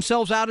hold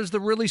themselves out as the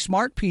really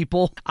smart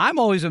people, I'm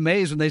always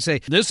amazed when they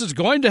say, this is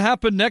going to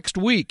happen next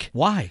week.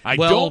 Why? I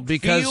don't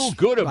feel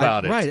good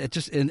about it. Right. It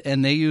just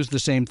and they use the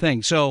same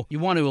thing. So you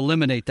want to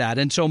eliminate that.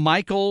 And so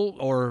Michael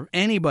or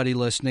anybody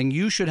listening,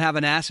 you should have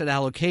an asset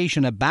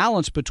allocation, a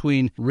balance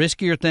between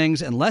riskier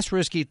things and less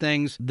risky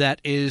things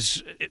that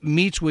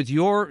meets with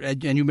your,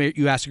 and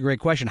you asked a great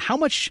question, how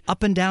much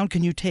up and down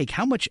can you take?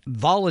 How much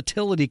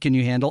volatility can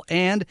you handle?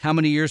 And how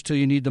many years till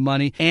you need the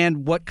money?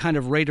 And what kind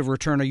of rate of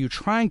return are you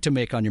trying to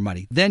make on your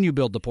money? Then you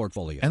build the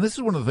portfolio. And this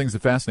is one of the things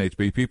that fascinates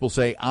me. People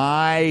say,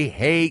 I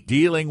hate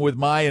dealing with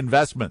my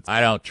investments.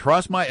 I don't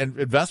trust my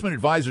investment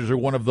advisors are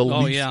one of the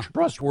least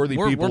trustworthy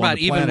people on the planet. We're about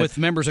even with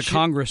members of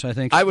Congress, I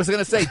think. I was going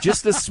to say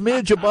just a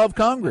smidge above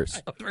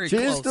Congress. Very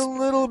just close. A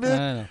little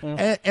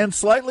bit. And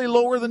slightly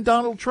lower than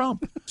Donald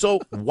Trump. So,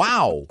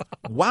 wow,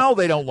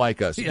 they don't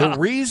like us. Yeah. The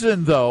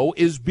reason, though,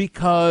 is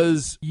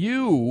because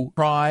you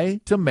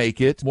try to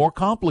make it more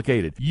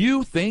complicated.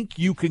 You think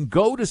you can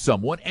go to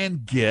someone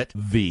and get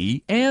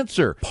the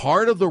answer.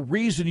 Part of the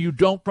reason you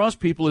don't trust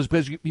people is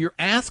because you're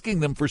asking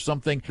them for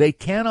something they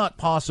cannot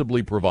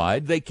possibly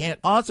provide. They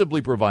can't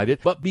possibly provide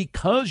it, but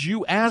because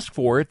you ask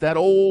for it, that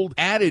old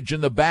adage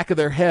in the back of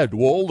their head,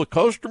 well, the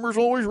customer's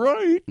always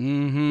right.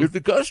 Mm-hmm. If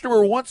the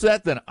customer wants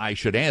that, then I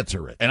should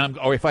answer it.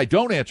 Or if I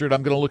don't answer it,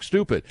 I'm going to look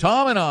stupid.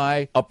 Tom and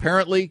I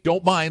apparently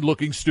don't mind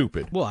looking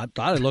stupid. Well, I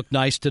thought I looked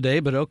nice today,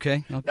 but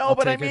okay. I'll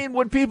but I mean,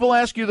 when people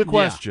ask you the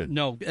question. Yeah,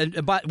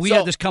 no, but we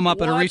had this come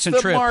up at a recent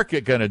trip. What's the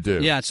market going to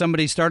do? Yeah,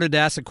 somebody started to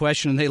ask a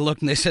question, and they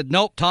looked and they said,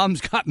 nope,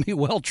 Tom's got me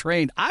well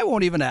trained. I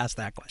won't even ask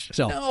that question.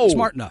 So,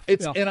 smart enough.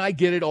 And I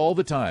get it all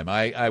the time.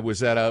 I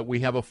was at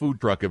we have a food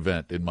truck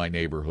event in my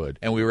neighborhood,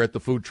 and we were at the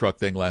food truck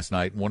thing last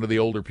night, and one of the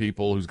older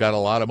people who's got a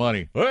lot of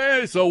money,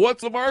 hey, so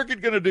what's the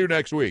market going to do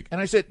next week?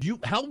 And I said,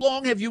 how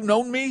long have you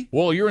known me?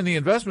 Well, you're in the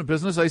investment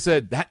business, I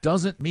said, that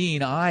doesn't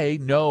mean I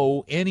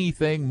know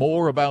anything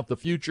more about the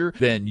future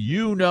than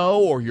you know,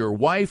 or your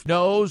wife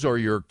knows, or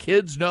your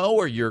kids know,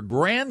 or your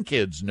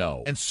grandkids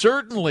know. And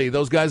certainly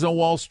those guys on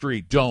Wall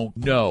Street don't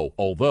know,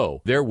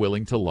 although they're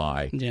willing to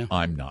lie. Yeah.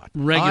 I'm not.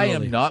 Regularly. I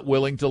am not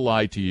willing to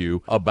lie to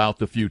you about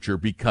the future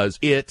because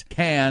it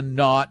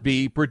cannot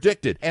be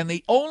predicted. And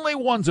the only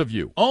one of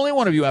you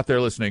out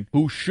there listening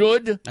who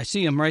should I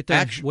see him right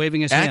there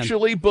waving his hand.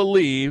 Actually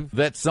believe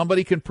that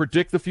somebody can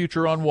predict the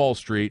future on Wall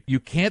Street, you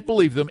can't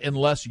believe them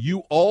unless you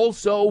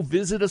also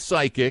visit a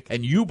psychic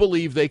and you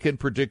believe they can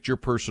predict your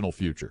personal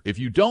future. If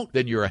you don't,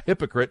 then you're a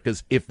hypocrite,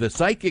 because if the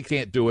psychic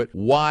can't do it,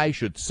 why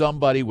should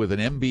somebody with an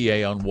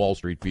MBA on Wall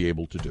Street be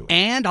able to do it?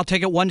 And I'll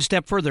take it one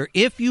step further.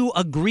 If you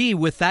agree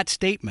with that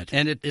statement,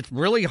 and it's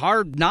really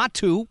hard not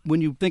to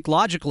when you think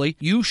logically,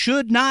 you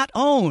should not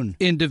own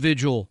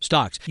individual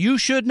stocks. You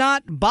should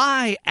not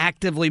buy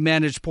actively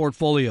managed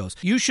portfolios.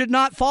 You should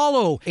not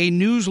follow a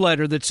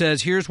newsletter that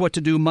says, here's what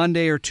to do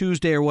Monday or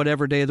Tuesday or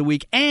whatever day of the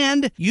week.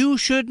 And you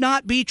should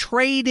not be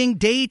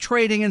day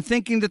trading and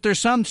thinking that there's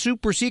some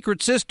super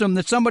secret system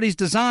that somebody's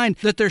designed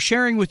that they're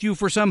sharing with you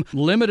for some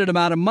limited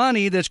amount of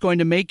money that's going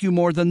to make you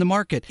more than the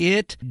market.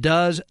 It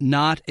does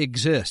not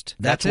exist.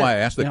 That's why I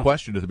asked the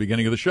question at the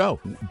beginning of the show.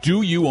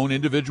 Do you own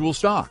individual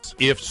stocks?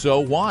 If so,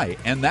 why?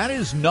 And that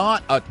is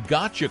not a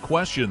gotcha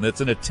question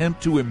that's an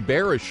attempt to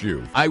embarrass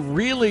you. I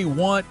really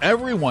want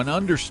everyone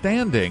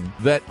understanding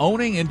that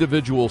owning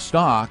individual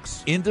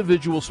stocks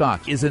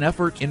is an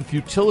effort in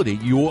futility.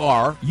 You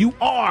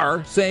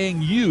are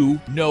saying you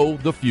know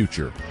the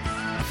future.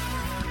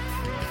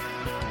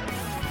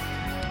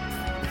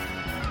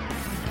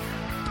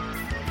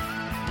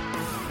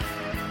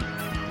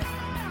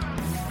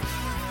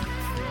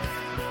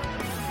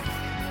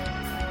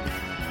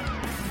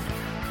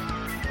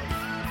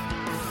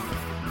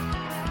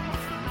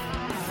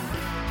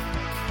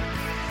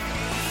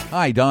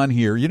 Hi, Don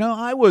here.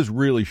 I was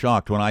really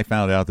shocked when I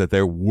found out that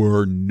there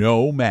were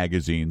no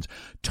magazines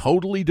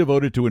totally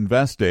devoted to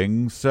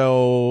investing,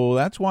 so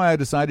that's why I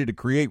decided to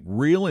create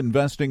Real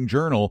Investing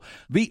Journal,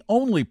 the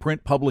only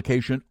print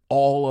publication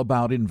all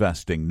about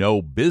investing.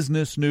 No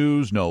business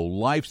news, no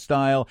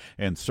lifestyle,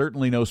 and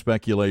certainly no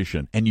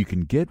speculation. And you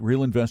can get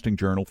Real Investing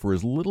Journal for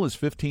as little as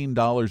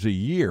 $15 a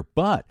year,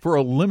 but for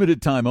a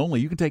limited time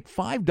only, you can take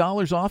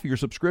 $5 off your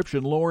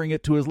subscription, lowering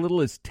it to as little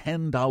as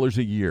 $10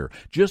 a year.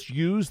 Just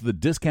use the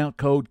discount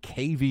code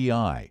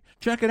KVI.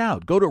 Check it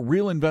out. Go to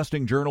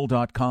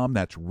realinvestingjournal.com.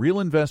 That's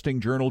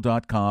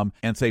realinvestingjournal.com,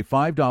 and save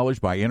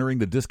 $5 by entering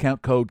the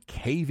discount code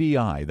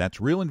KVI. That's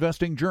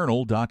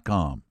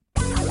realinvestingjournal.com.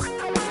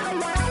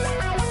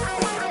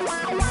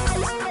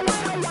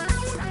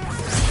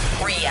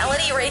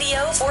 Reality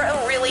radio for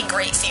a really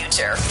great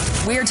future.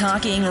 We're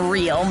talking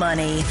real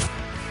money.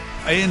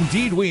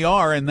 Indeed we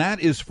are, and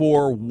that is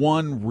for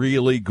one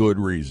really good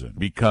reason,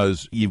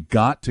 because you've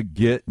got to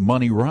get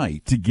money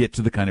right to get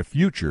to the kind of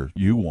future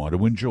you want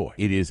to enjoy.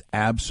 It is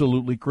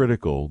absolutely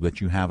critical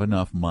that you have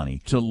enough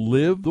money to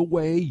live the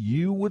way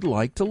you would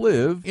like to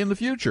live in the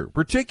future,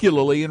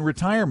 particularly in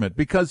retirement,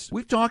 because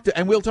we've talked,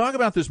 and we'll talk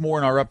about this more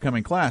in our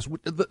upcoming class,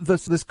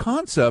 this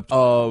concept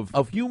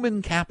of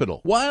human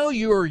capital. While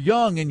you're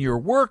young and you're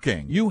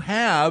working, you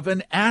have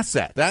an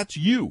asset. That's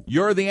you.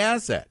 You're the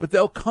asset. But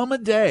there'll come a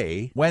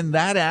day when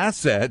that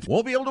asset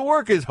won't be able to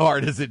work as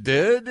hard as it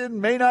did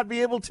and may not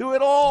be able to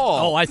at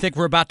all. Oh, I think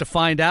we're about to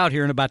find out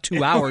here in about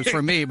 2 hours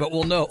for me, but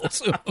we'll know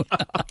soon.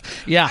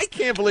 Yeah. I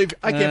can't believe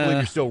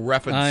you're still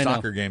reffing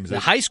soccer games. The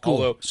high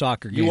school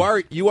soccer game.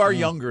 You are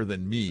younger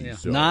than me. Yeah.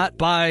 So. Not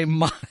by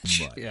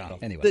much. But, yeah.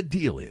 Anyway. The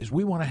deal is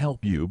we want to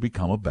help you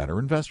become a better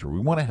investor. We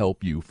want to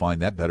help you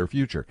find that better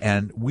future.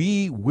 And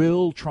we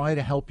will try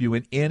to help you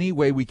in any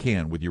way we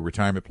can with your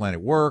retirement plan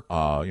at work,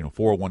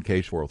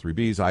 401ks,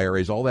 403bs,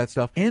 IRAs, all that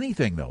stuff.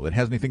 Anything, though, that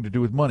has anything to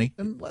do with money.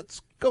 And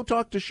let's go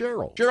talk to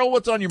Cheryl. Cheryl,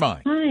 what's on your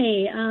mind? Hi.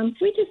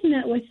 We just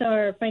met with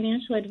our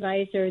financial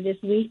advisor this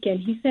weekend.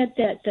 He said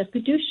that the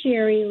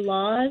fiduciary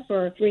laws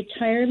for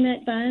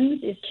retirement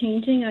funds is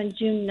changing on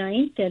June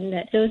 9th and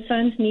that those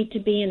funds need to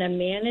be in a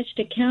managed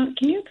account.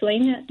 Can you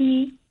explain that to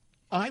me?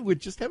 I would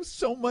just have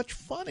so much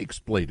fun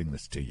explaining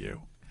this to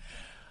you.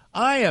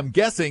 I am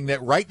guessing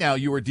that right now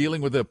you are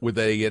dealing with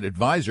an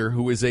advisor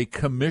who is a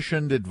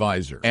commissioned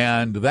advisor,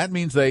 and that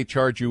means they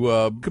charge you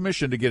a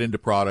commission to get into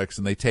products,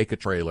 and they take a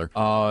trailer.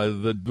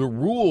 The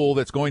rule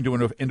that's going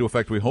to into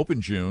effect, we hope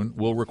in June,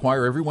 will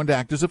require everyone to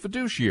act as a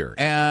fiduciary,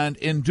 and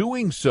in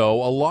doing so,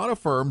 a lot of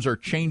firms are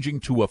changing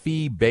to a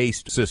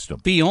fee-based system.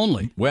 Fee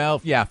only.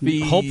 Well, yeah,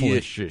 fee.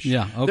 Hopefully,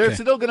 yeah. Okay. There's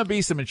still going to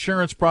be some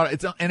insurance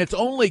products, and it's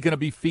only going to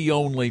be fee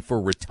only for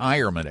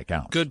retirement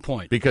accounts. Good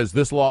point. Because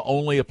this law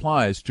only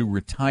applies to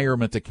retirement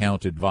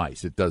account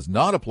advice. It does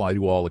not apply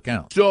to all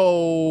accounts.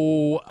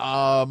 So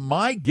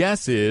my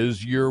guess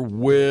is you're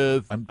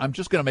with, I'm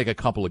just going to make a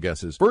couple of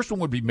guesses. First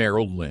one would be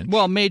Merrill Lynch.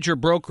 Well, major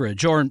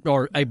brokerage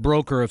or a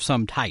broker of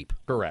some type.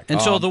 Correct.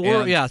 And so the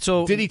world, yeah.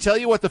 So did he tell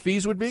you what the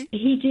fees would be?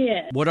 He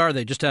did. What are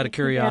they? Just out of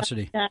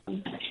curiosity.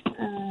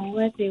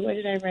 let's see, where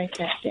did I write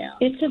that down?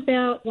 It's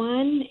about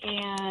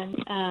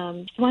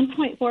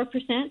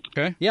 1.4%.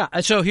 Okay. Yeah.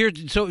 So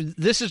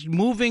this is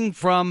moving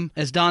from,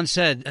 as Don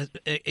said,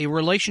 a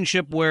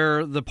relationship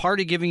where the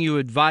party giving you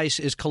advice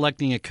is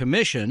collecting a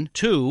commission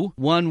to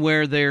one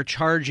where they're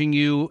charging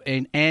you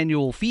an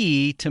annual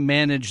fee to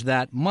manage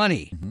that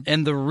money. Mm-hmm.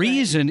 And the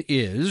reason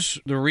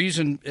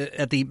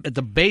at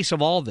the base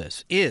of all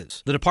this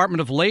is the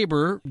Department of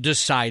Labor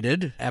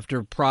decided,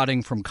 after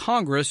prodding from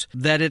Congress,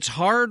 that it's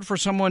hard for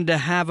someone to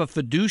have a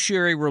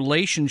fiduciary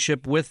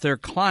relationship with their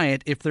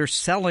client if they're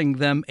selling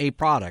them a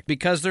product,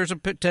 because there's a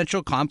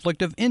potential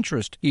conflict of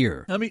interest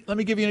here. Let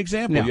me give you an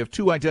example. Yeah. You have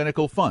two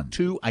identical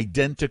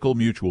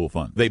mutual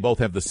funds. They both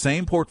have the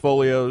same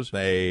portfolios.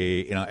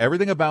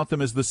 Everything about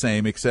them is the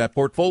same, except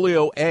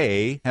portfolio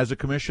A has a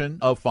commission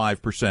of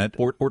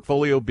 5%.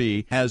 Portfolio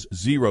B has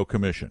 0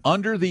 commission.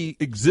 Under the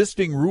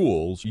existing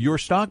rules, your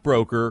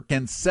stockbroker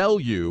can sell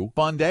you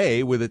Fund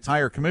A with its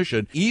higher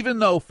commission, even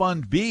though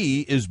Fund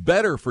B is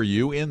better for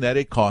you in that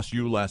it costs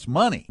you less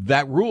money.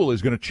 That rule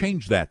is going to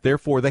change that.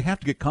 Therefore, they have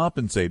to get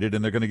compensated,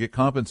 and they're going to get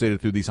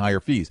compensated through these higher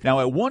fees. Now,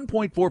 at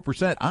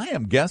 1.4%, I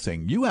am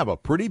guessing you have a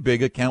pretty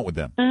big account with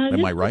them.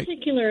 Am I right? This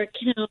particular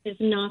account is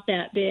not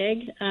that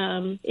big.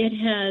 It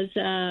has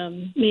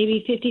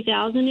maybe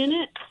 $50,000 in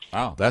it.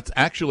 Wow, that's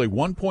actually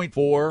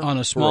 1.4 on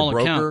a small for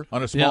a broker account.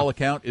 On a small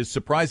account is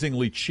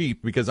surprisingly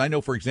cheap, because I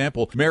know, for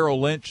example, Merrill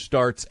Lynch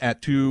starts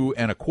at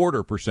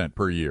 2.25%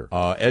 per year.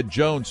 Ed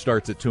Jones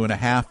starts at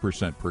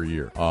 2.5% per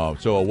year.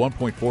 So a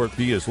 1.4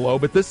 fee is low,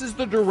 but this is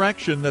the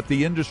direction that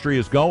the industry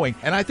is going,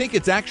 and I think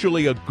it's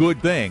actually a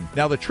good thing.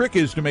 Now, the trick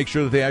is to make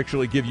sure that they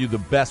actually give you the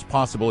best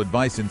possible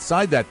advice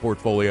inside that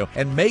portfolio,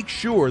 and make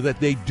sure that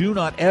they do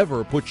not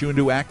ever put you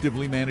into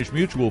actively managed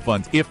mutual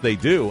funds. If they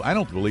do, I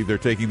don't believe they're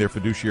taking their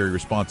fiduciary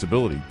responsibility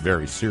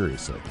very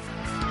seriously.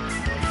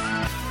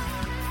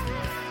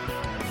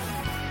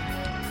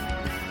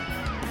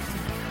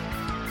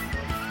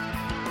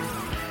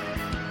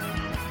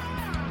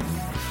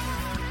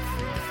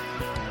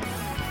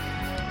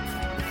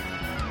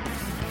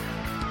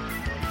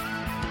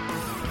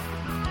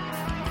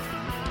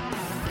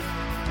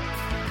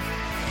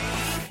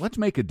 Let's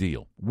make a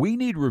deal. We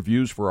need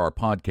reviews for our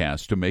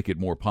podcast to make it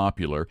more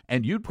popular,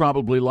 and you'd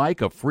probably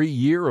like a free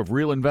year of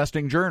Real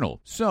Investing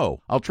Journal. So,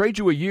 I'll trade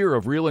you a year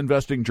of Real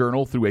Investing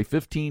Journal through a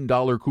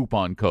 $15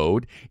 coupon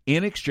code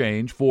in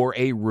exchange for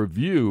a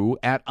review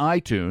at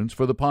iTunes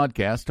for the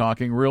podcast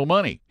Talking Real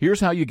Money.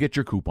 Here's how you get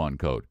your coupon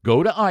code.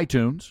 Go to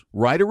iTunes,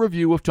 write a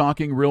review of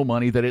Talking Real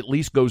Money that at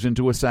least goes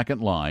into a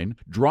second line,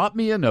 drop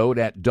me a note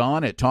at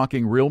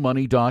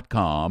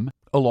don@talkingrealmoney.com,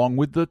 along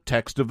with the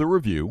text of the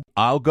review.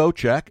 I'll go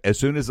check. As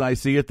soon as I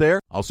see it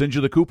there, I'll send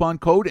you the coupon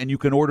code, and you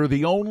can order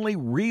the only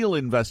real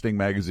investing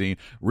magazine,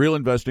 Real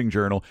Investing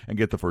Journal, and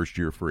get the first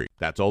year free.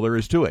 That's all there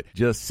is to it.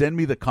 Just send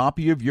me the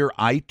copy of your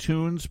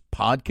iTunes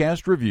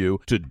podcast review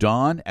to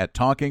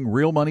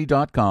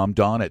don@talkingrealmoney.com,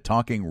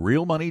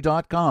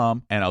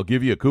 don@talkingrealmoney.com, and I'll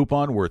give you a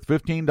coupon worth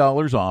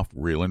 $15 off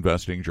Real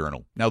Investing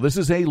Journal. Now, this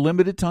is a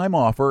limited time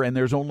offer, and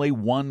there's only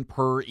one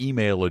per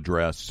email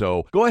address,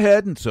 so go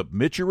ahead and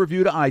submit your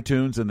review to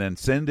iTunes, and then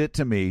send it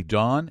to me,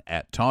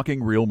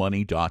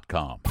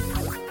 don@talkingrealmoney.com.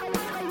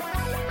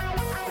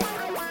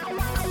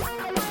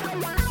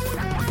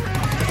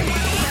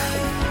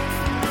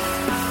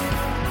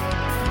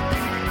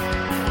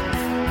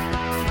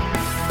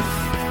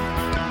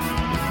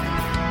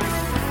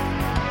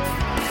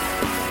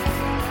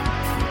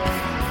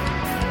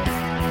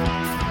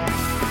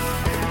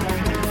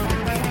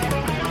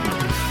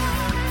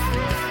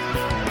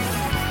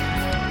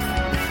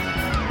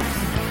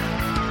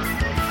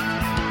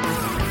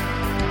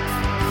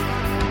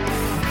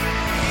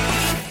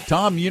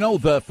 Tom, you know,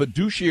 the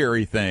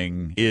fiduciary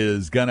thing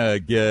is gonna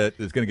get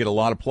a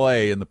lot of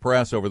play in the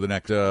press over the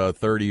next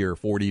 30 or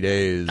 40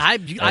 days. I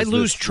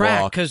lose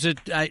track because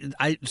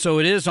so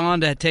it is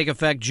on to take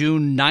effect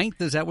June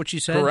 9th. Is that what she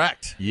said?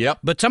 Correct. Yep.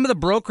 But some of the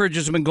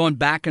brokerages have been going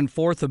back and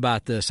forth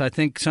about this. I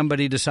think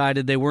somebody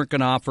decided they weren't going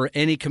to offer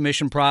any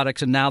commission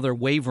products, and now they're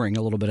wavering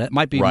a little bit. It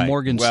might be right.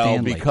 Morgan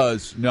Stanley. Well,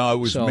 because it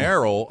was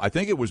Merrill. I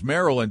think it was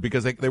Merrill, and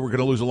because they were going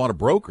to lose a lot of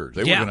brokers.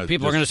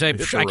 People are going to say,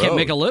 I can't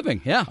make a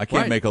living. Yeah, I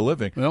can't make a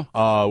living. Well,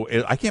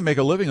 I can't make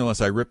a living unless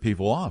I rip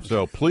people off.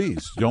 So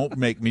please don't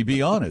make me be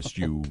honest,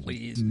 you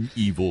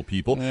evil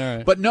people.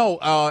 Right. But no,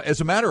 as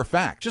a matter of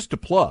fact, just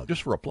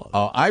for a plug,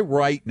 I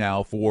write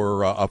now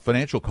for a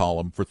financial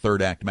column for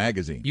Third Act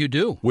Magazine. You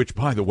do? Which,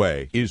 by the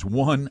way, is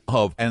one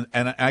of, and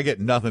I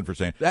get nothing for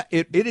saying that.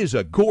 It is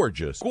a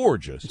gorgeous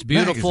It's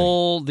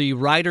beautiful. Magazine. The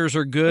writers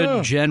are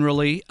good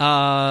generally.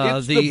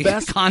 The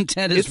best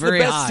content is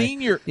very high.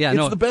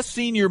 It's the best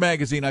senior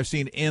magazine I've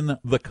seen in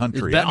the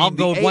country. I'll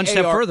go one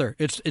step further.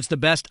 It's it's the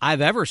best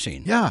I've ever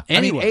seen. Yeah.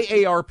 Anyway. I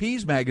mean,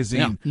 AARP's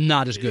magazine,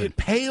 not as good. It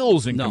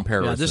pales in No.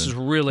 comparison. Yeah, this is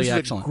really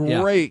excellent.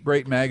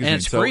 Great magazine. And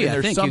it's free. In I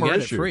their think summer you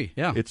get issue, it free.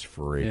 Yeah. It's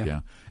free,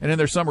 yeah. And in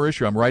their summer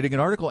issue, I'm writing an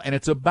article, and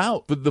it's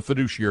about the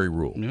fiduciary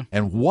rule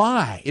and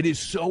why it is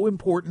so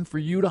important for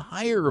you to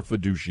hire a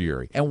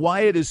fiduciary and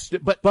why it is,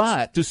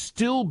 but to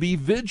still be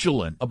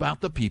vigilant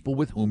about the people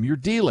with whom you're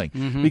dealing,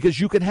 because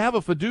you can have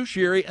a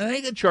fiduciary and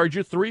they can charge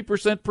you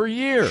 3% per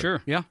year.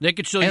 Sure, yeah. They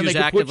could still and use they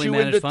could actively put you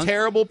managed into funds.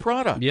 terrible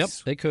products. Yep,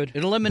 they could.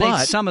 It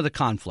eliminates some of the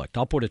conflict.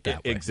 I'll put it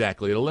that way.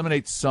 Exactly. It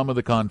eliminates some of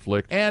the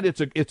conflict. And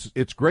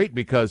it's great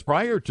because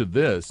prior to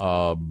this,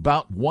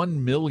 about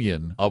 1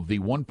 million of the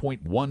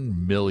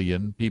 1.1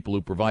 million people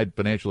who provide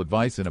financial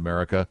advice in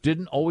America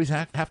didn't always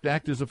have to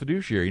act as a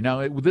fiduciary.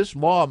 Now, this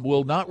law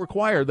will not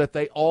require that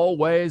they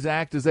always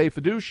act as a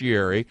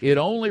fiduciary. It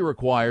only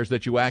requires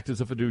that you act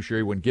as a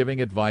fiduciary when giving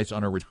advice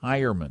on a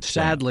retirement plan.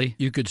 Sadly,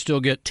 you could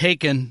still get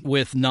taken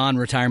with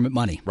non-retirement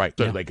money. Right.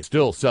 So they can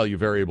still sell you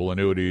variable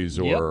annuities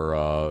or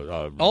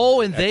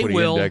and they equity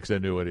will. index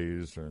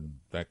annuities and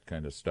that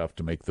kind of stuff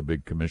to make the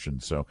big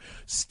commission. So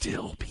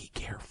still be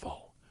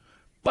careful.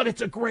 But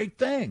it's a great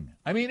thing.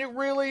 I mean, it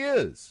really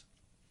is.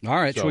 All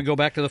right, should we go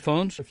back to the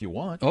phones? If you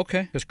want.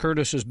 Okay, because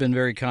Curtis has been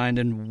very kind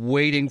and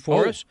waiting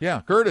for us.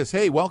 Yeah, Curtis,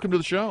 hey, welcome to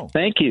the show.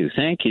 Thank you.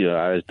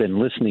 I've been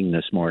listening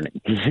this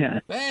morning.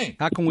 Thanks.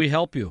 How can we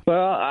help you?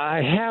 Well,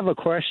 I have a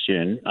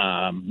question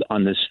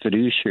on this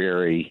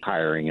fiduciary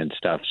hiring and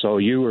stuff. So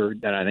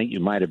and I think you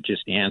might have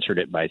just answered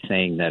it by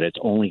saying that it's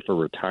only for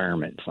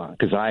retirement funds.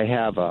 Because I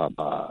have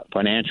a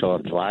financial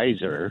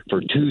advisor for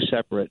two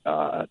separate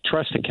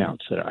trust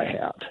accounts that I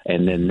have.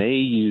 And then they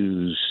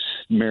use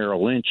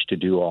Merrill Lynch to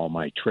do all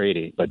my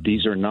trading, but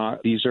these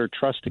are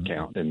trust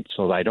accounts, and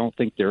so I don't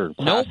think they're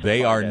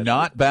They are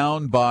not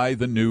bound by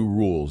the new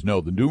rules.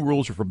 No, the new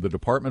rules are from the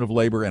Department of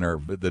Labor,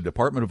 and the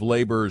Department of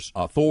Labor's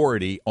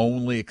authority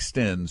only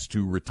extends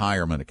to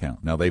retirement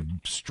accounts. Now, they've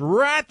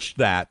stretched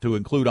that to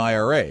include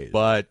IRAs,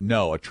 but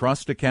no, a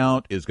trust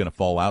account is going to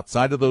fall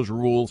outside of those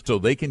rules, so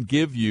they can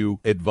give you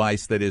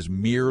advice that is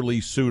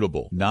merely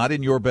suitable, not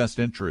in your best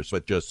interest,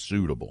 but just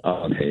suitable.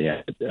 Okay,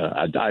 yeah.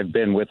 I've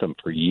been with them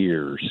for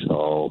years,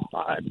 so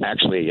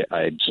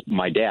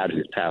my dad,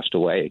 who passed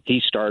away,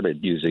 he started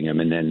using them,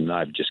 and then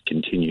I've just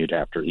continued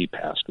after he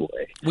passed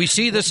away. We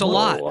see this a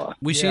lot.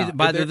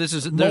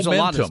 There's a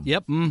lot of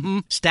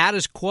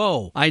status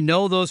quo. I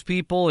know those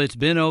people. It's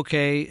been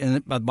okay,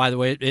 and by the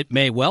way, it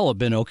may well have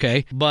been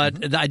okay,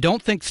 but I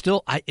don't think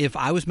if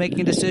I was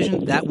making a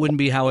decision, that wouldn't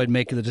be how I'd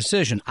make the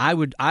decision. I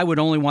would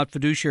only want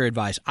fiduciary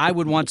advice. I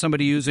would want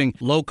somebody using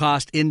low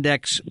cost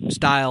index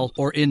style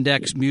or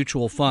index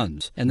mutual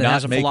funds, and that not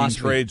has a making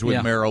philosophy. trades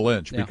with Merrill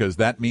Lynch because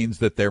that means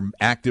that they're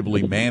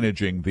actively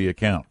managing the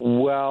account.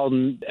 Well,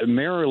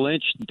 Merrill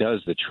Lynch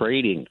does the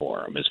trading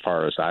for them, as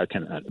far as I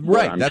can.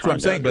 Right, that's what I'm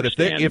saying. But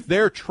if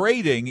they're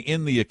trading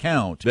in the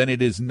account, then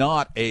it is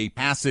not a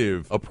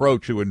passive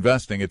approach to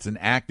investing. It's an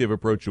active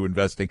approach to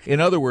investing. In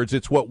other words,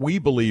 it's what we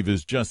believe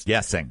is just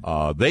guessing.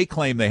 They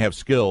claim they have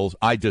skills.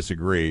 I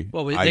disagree.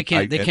 Well, they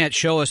can't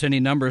show us any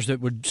numbers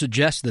that would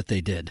suggest that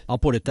they did. I'll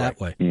put it that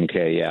way.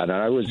 Okay, yeah. And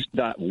I was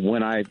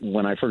when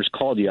I first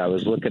called you, I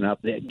was looking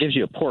up. It gives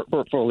you a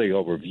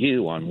portfolio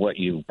overview on what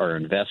you are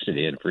invested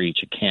in for each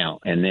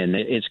account, and then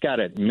it's got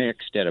it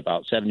mixed at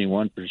about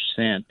 71%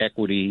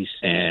 equities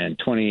and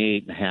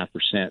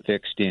 28.5%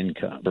 fixed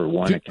income for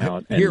one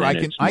account. And here, I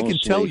can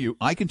tell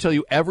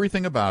you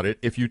everything about it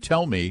if you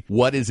tell me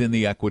what is in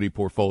the equity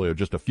portfolio.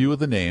 Just a few of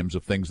the names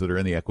of things that are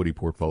in the equity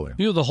portfolio.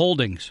 Few of the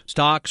holdings,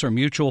 stocks or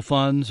mutual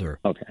funds, or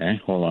okay.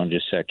 Hold on,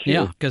 just a sec here.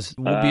 Yeah, because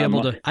we'll be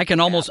able to. I can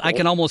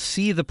almost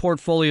see the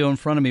portfolio in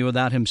front of me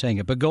without him saying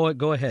it. But go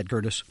ahead,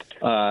 Curtis.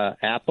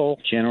 Apple,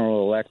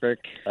 General Electric,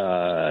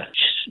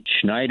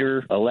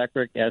 Schneider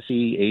Electric,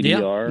 SE,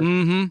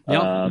 ADR,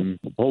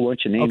 a whole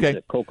bunch of names.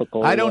 Okay.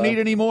 Coca-Cola. I don't need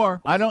any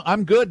more.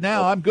 I'm good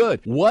now. I'm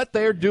good. What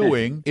they're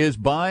doing is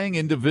buying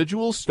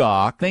individual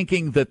stock,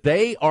 thinking that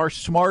they are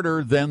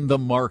smarter than the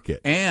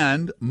market.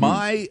 And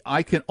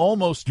I can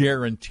almost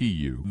guarantee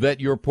you that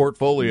your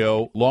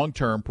portfolio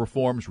long-term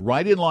performs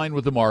right in line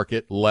with the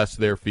market, less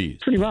their fees.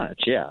 Pretty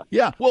much, yeah.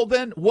 Yeah. Well,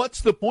 then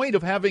what's the point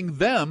of having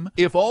them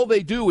if all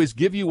they do is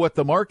give you what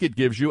the market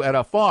gives you at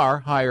a far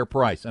higher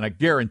price? And I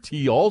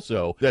guarantee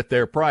also that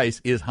their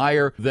price is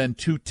higher than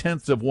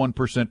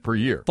 0.2% per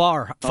year.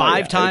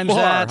 Five times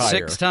that, higher.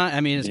 6 times.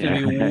 I mean, it's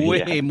going to be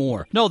way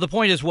more. No, the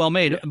point is well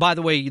made. By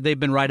the way, they've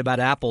been right about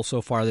Apple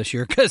so far this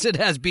year because it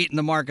has beaten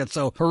the market.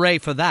 So hooray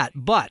for that.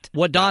 But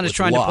what Don is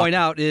trying to point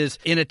out is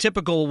in a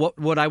typical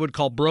what I would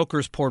call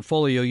broker's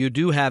portfolio, you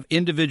do have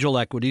individual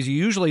equities. You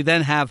usually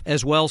then have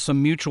as well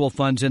some mutual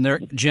funds in there,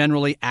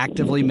 generally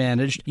actively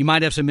managed. You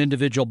might have some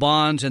individual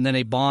bonds and then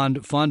a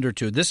bond fund or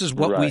two. This is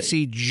what we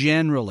see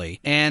generally.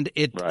 And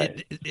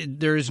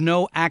there is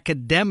no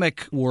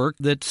academic work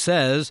that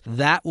says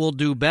that will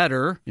do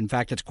better. In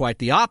fact, it's quite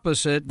the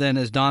opposite than,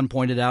 as Don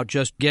pointed out,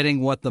 just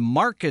getting what the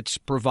markets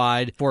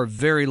provide for a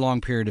very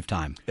long period of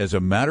time. As a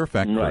matter of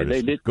fact,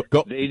 Curtis,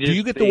 do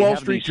you get the Wall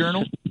Street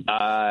Journal?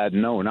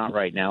 No, not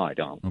right now. I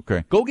don't.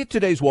 Okay. Go get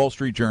today's Wall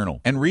Street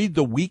Journal and read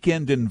the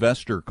Weekend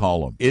Investor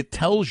column. It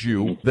tells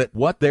you that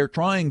what they're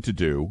trying to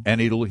do,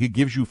 and he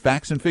gives you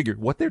facts and figures.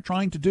 What they're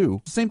trying to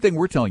do, same thing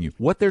we're telling you.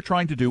 What they're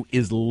trying to do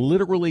is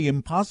literally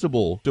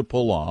impossible to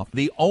pull off.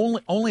 The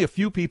only a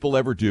few people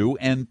ever do,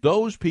 and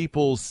those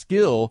people's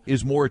skill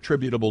is more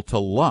attributable to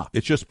luck.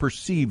 It's just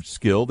perceived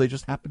skill. They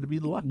just happen to be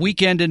lucky.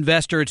 Weekend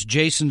Investor, it's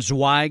Jason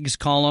Zweig's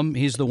column.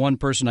 He's the one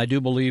person I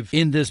do believe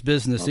in this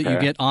business that you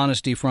get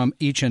honesty from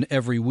each and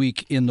every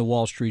week in the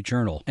Wall Street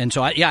Journal. And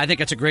so, I think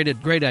that's a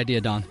great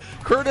idea, Don.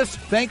 Curtis,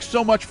 thanks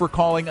so much for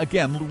calling.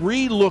 Again,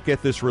 re-look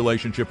at this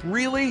relationship.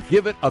 Really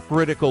give it a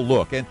critical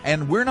look.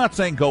 And we're not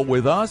saying go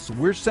with us.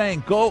 We're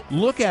saying go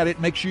look at it,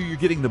 make sure you're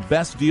getting the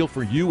best deal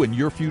for you and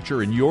your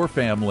future and your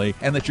family,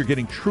 and that you're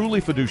getting truly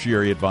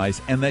fiduciary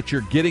advice, and that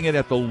you're getting it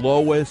at the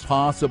lowest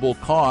possible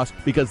cost,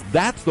 because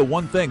that's the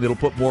one thing that'll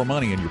put more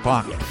money in your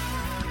pocket.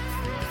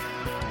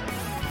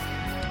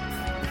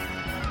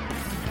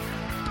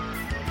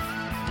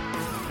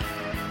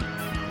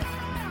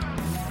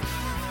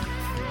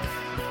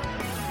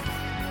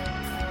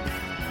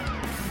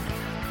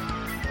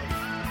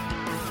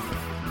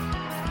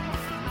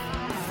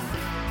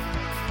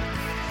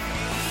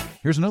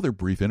 Here's another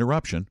brief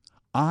interruption.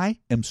 I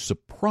am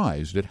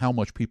surprised at how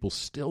much people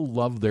still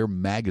love their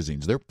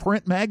magazines, their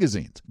print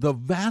magazines. The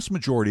vast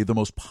majority of the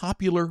most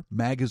popular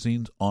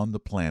magazines on the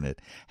planet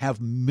have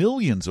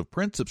millions of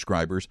print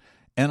subscribers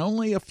and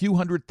only a few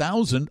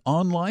 100,000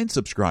 online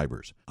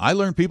subscribers. I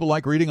learned people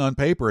like reading on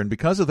paper, and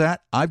because of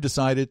that, I've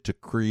decided to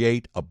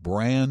create a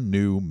brand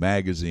new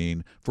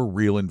magazine for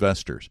real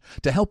investors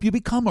to help you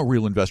become a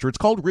real investor. It's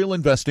called Real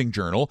Investing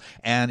Journal,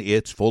 and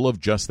it's full of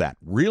just that,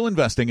 real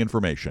investing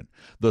information,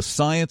 the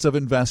science of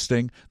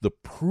investing, the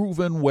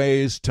proven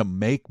ways to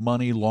make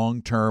money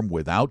long-term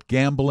without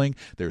gambling.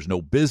 There's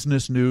no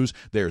business news.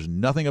 There's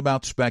nothing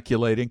about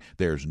speculating.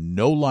 There's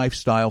no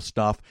lifestyle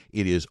stuff.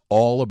 It is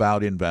all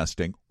about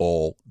investing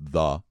all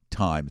the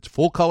time. It's a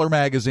full-color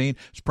magazine.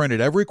 It's printed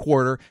every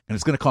quarter, and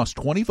it's going to cost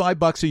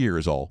 $25 a year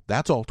is all.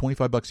 That's all,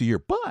 $25 a year.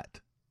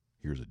 But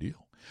here's the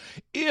deal.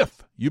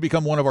 If you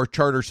become one of our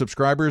charter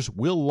subscribers,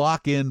 we'll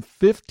lock in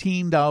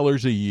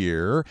 $15 a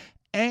year,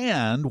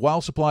 and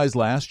while supplies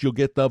last, you'll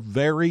get the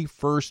very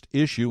first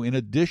issue in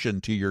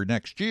addition to your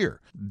next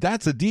year.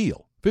 That's a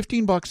deal.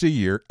 $15 a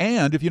year,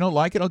 and if you don't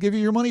like it, I'll give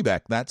you your money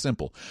back. That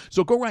simple.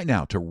 So go right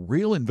now to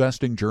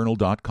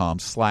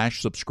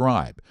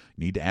realinvestingjournal.com/subscribe.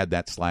 You need to add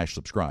that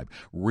 /subscribe.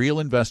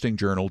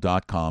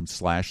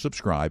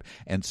 realinvestingjournal.com/subscribe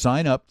and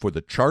sign up for the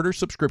charter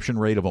subscription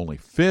rate of only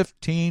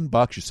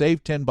 $15. You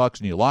save $10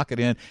 and you lock it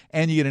in,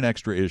 and you get an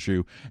extra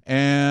issue.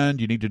 And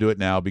you need to do it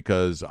now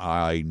because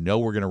I know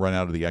we're going to run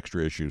out of the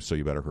extra issues, so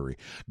you better hurry.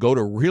 Go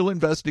to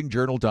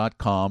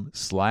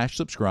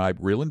realinvestingjournal.com/subscribe.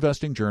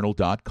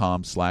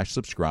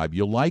 realinvestingjournal.com/subscribe.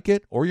 You'll like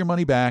it or your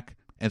money back.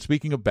 And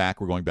speaking of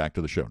back, we're going back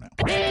to the show now.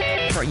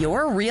 For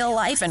your real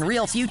life and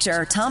real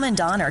future, Tom and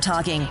Don are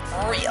talking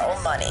real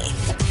money.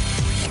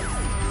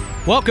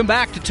 Welcome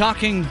back to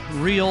Talking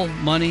Real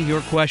Money. Your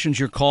questions,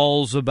 your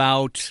calls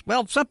about,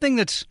 well, something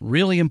that's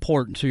really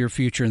important to your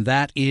future, and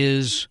that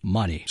is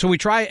money. So we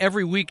try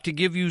every week to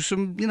give you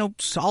some,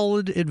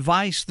 solid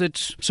advice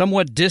that's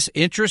somewhat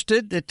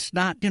disinterested. It's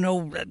not,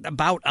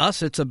 about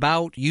us. It's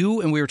about you.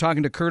 And we were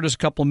talking to Curtis a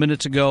couple of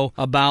minutes ago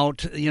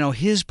about,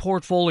 his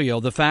portfolio,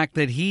 the fact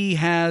that he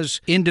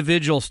has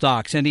individual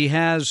stocks and he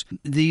has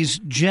these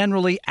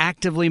generally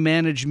actively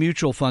managed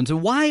mutual funds.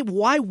 And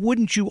why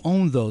wouldn't you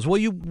own those? Well,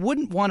 you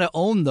wouldn't want to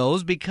own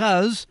those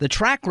because the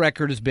track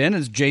record has been,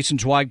 as Jason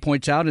Zweig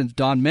points out and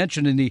Don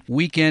mentioned in the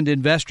Weekend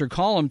Investor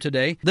column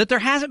today, that there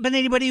hasn't been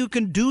anybody who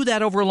can do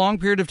that over a long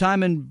period of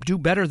time and do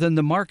better than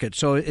the market.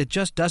 So it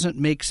just doesn't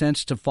make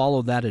sense to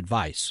follow that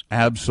advice.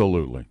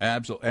 Absolutely.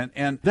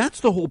 And that's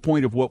the whole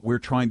point of what we're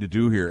trying to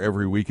do here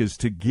every week, is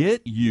to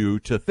get you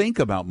to think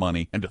about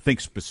money and to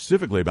think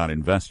specifically about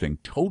investing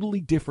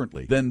totally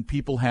differently than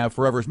people have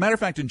forever. As a matter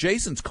of fact, in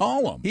Jason's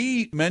column,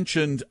 he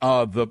mentioned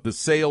the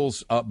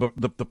sales,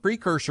 the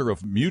precursor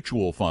of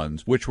mutual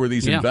funds, which were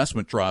these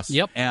investment trusts.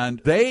 Yep.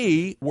 And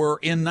they were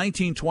in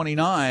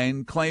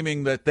 1929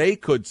 claiming that they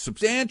could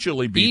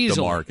substantially beat the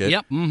market.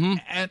 Yep. Mm-hmm.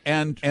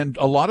 And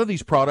a lot of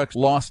these products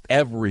lost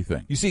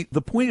everything. You see,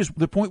 the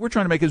point we're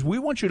trying to make is we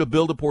want you to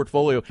build a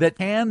portfolio that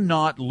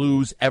cannot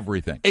lose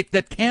everything.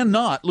 That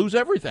cannot lose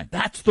everything.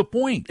 That's the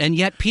point. And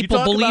yet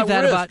people believe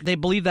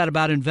that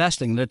about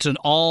investing. That's an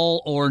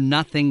all or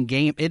nothing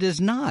game. It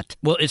is not.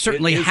 Well, it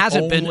certainly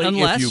hasn't been,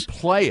 unless if you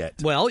play it.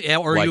 Well, yeah,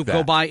 or like you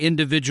go buy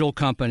individual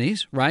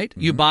companies, right?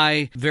 Mm-hmm. You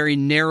buy very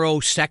narrow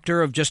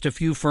sector of just a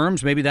few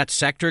firms. Maybe that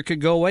sector could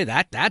go away.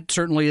 That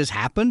certainly has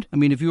happened. I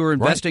mean, if you were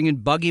investing in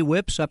buggy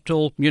whips up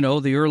till,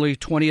 the early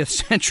 20th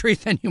century,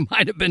 then you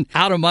might have been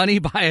out of money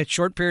by a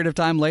short period of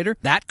time later.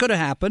 That could have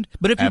happened.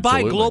 But if you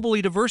buy a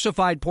globally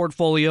diversified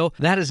portfolio,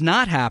 that has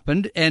not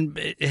happened.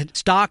 And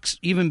stocks,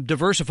 even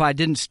diversified,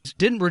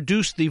 didn't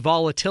reduce the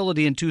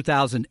volatility in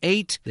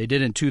 2008. They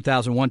did in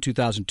 2001,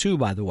 2002,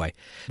 by the way.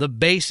 The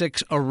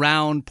basics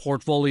around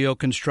portfolio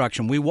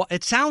construction.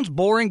 It sounds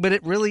boring, but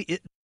it really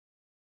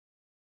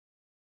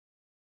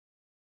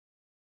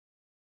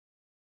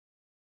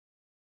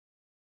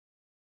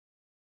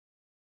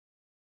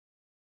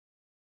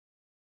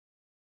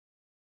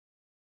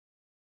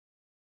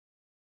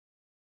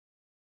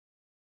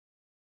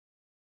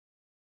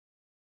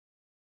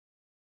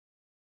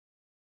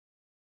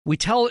We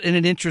tell it in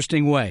an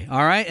interesting way,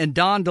 all right? And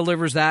Don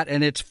delivers that,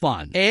 and it's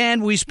fun.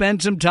 And we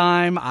spend some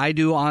time, I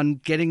do, on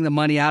getting the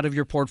money out of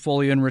your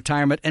portfolio in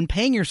retirement and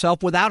paying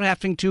yourself without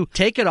having to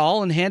take it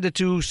all and hand it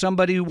to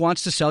somebody who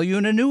wants to sell you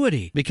an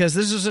annuity. Because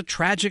this is a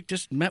tragic,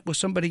 just met with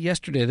somebody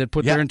yesterday that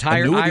put their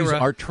entire annuities IRA.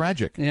 Are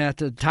tragic. Yeah,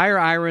 the entire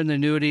IRA in the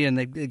annuity, and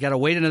they got to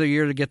wait another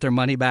year to get their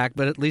money back,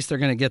 but at least they're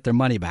going to get their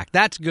money back.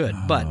 That's good,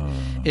 but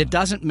it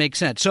doesn't make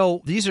sense.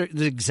 So these are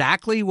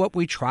exactly what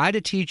we try to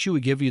teach you. We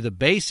give you the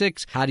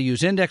basics, how to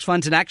use index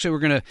funds. And actually, we're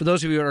going to, for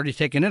those of you who have already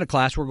taken in a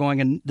class, we're going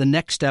in the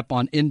next step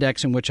on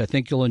indexing, which I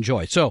think you'll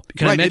enjoy. So,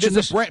 can I mention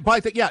this?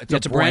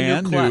 It's a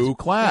brand new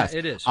class. Yeah,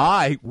 it is.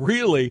 I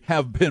really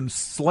have been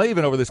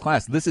slaving over this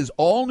class. This is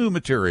all new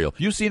material.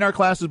 You've seen our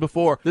classes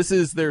before.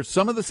 There's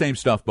some of the same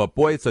stuff, but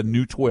boy, it's a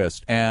new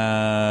twist.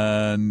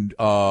 And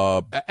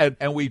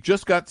we've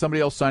just got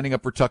somebody else signing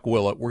up for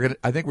Tukwila.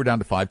 I think we're down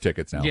to 5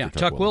 tickets now. Yeah, for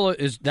Tukwila.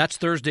 that's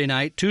Thursday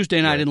night.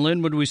 Tuesday night in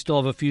Linwood, we still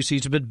have a few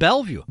seats. But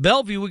Bellevue,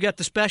 we got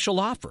the special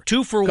offer.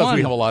 2 for 1. Because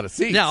we have a lot of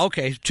seats. Yeah,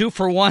 okay. 2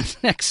 for 1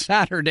 next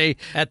Saturday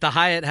at the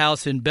Hyatt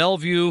House in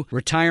Bellevue.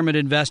 Retirement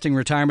investing,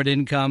 retirement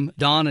income.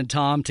 Don and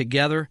Tom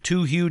together.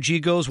 2 huge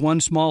egos,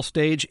 1 small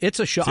stage. It's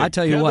a show. I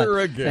tell you what.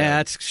 Again.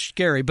 Yeah, it's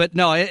scary. But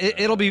no,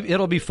 it'll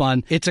be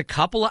fun. It's a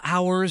couple of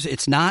hours.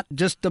 It's not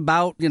just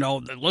about,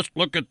 let's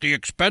look at the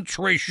expense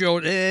ratio,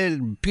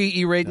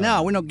 PE rate.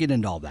 No, we don't get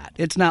into all that.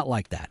 It's not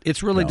like that.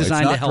 It's really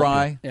designed to help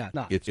dry. you. Yeah,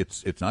 no.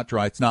 It's not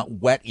dry. It's not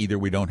wet either.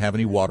 We don't have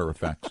any water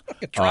effects.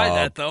 Try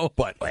that, though.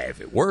 But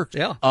if it works.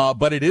 Yeah.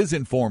 But it is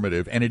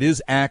informative, and it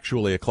is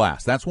actually a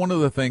class. That's one of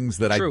the things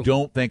that I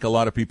don't think a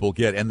lot of people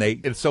get. And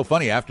it's so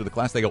funny, after the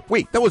class, they go,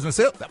 wait, that wasn't a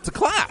sale. That was a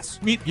class.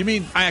 You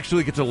mean I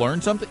actually get to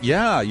learn something?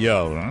 Yeah,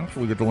 I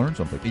actually get to learn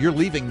something. You're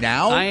leaving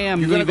now? I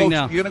am leaving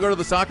now. You're going to go to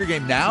the soccer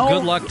game now?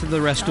 Good luck to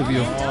the rest of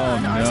you. Oh,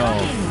 no.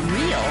 Talking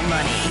real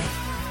money.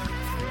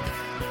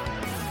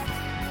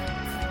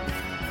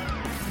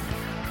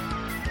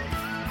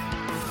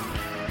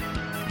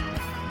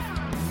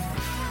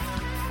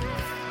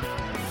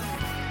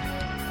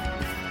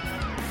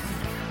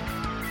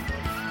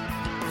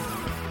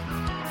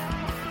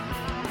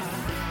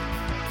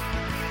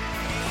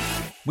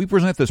 We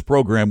present this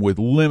program with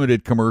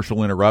limited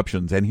commercial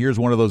interruptions, and here's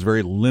one of those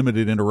very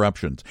limited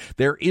interruptions.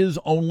 There is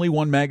only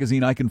one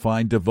magazine I can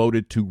find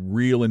devoted to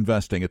real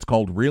investing. It's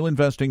called Real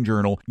Investing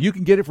Journal. You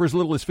can get it for as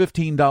little as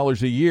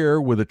 $15 a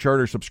year with a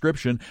charter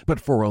subscription, but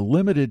for a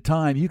limited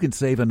time, you can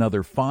save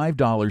another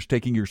 $5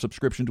 taking your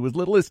subscription to as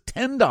little as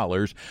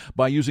 $10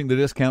 by using the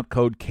discount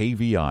code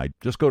KVI.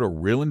 Just go to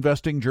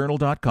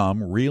realinvestingjournal.com,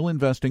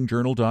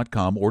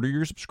 realinvestingjournal.com, order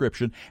your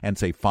subscription, and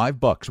save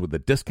 $5 with the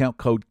discount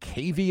code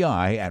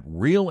KVI at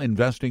realinvestingjournal.com.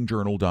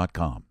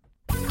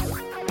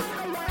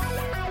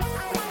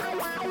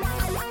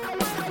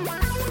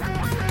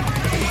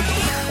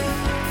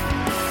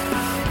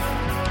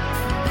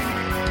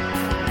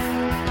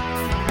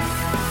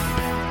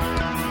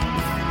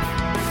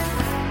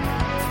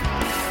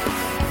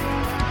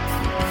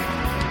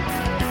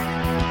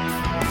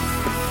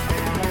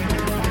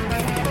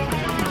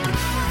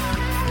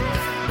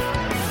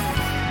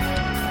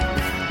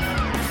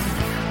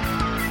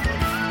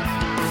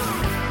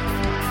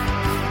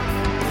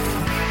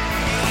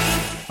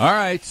 All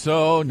right,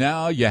 so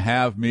now you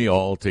have me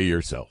all to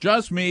yourself.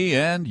 Just me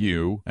and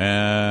you,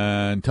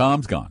 and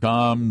Tom's gone.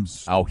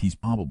 He's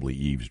probably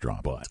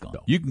eavesdropping.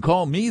 You can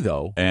call me,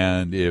 though,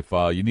 and if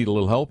you need a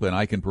little help and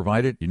I can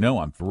provide it,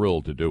 I'm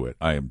thrilled to do it.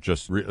 I am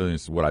just,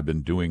 this is what I've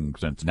been doing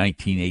since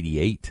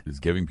 1988, is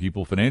giving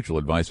people financial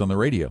advice on the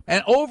radio.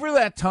 And over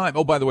that time,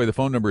 by the way, the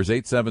phone number is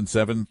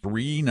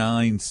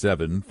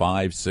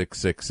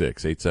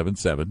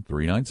 877-397-5666,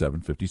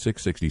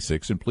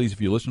 877-397-5666. And please, if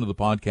you listen to the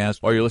podcast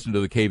or you listen to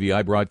the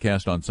KVI broadcast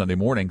on Sunday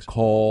mornings,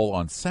 call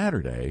on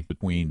Saturday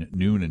between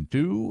noon and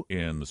 2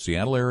 in the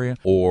Seattle area,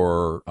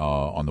 or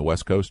on the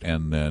West Coast,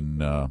 and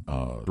then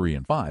 3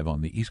 and 5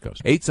 on the East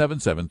Coast.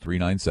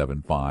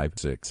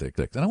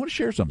 877-397-5666. And I want to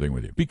share something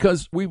with you,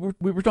 because we were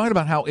talking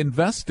about how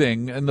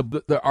investing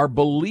and our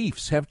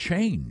beliefs have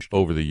changed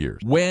over the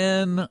years.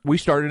 When we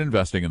started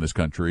investing in this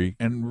country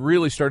and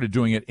really started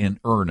doing it in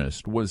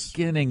earnest was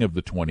beginning of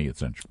the 20th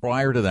century.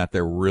 Prior to that,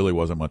 there really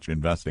wasn't much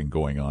investing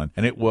going on,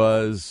 and it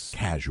was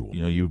casual.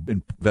 You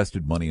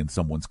invested money in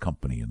someone's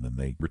company and then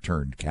they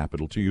returned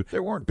capital to you.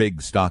 There weren't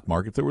big stock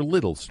markets. There were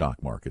little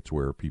stock markets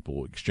where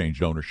people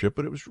exchanged ownership,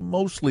 but it was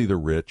mostly the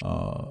rich.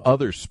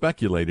 Others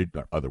speculated,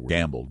 others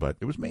gambled, but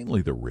it was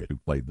mainly the rich who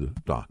played the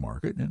stock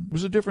market, and it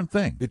was a different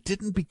thing. It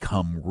didn't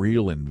become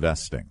real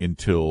investing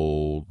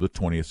until the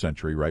 20th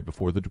century, right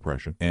before the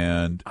Depression,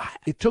 and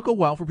it took a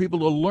while for people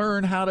to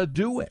learn how to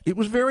do it. It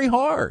was very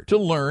hard to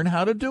learn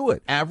how to do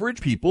it.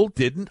 Average people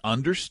didn't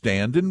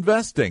understand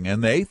investing,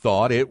 and they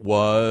thought it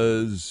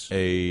was a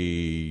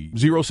a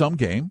zero-sum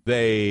game.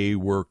 They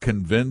were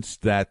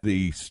convinced that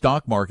the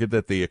stock market,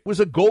 it was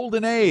a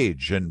golden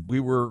age, and we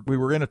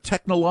were in a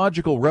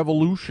technological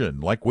revolution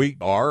like we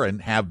are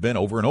and have been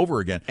over and over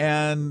again.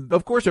 And,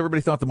 of course,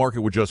 everybody thought the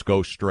market would just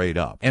go straight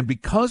up. And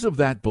because of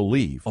that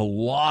belief, a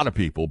lot of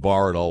people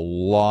borrowed a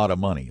lot of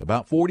money.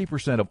 About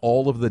 40% of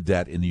all of the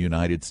debt in the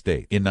United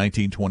States in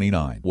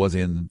 1929 was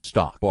in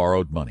stock,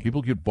 borrowed money.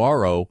 People could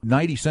borrow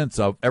 90 cents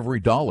of every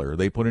dollar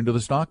they put into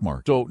the stock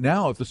market. So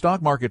now if the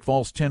stock market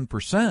falls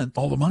 10%,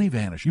 all the money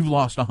vanished. You've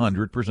lost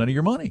 100% of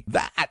your money.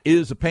 That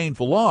is a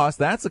painful loss.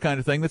 That's the kind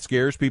of thing that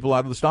scares people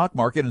out of the stock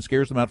market and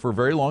scares them out for a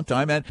very long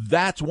time. And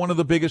that's one of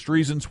the biggest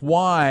reasons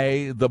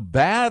why the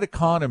bad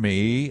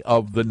economy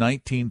of the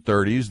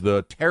 1930s,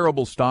 the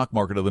terrible stock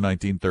market of the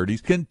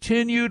 1930s,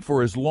 continued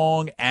for as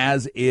long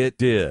as it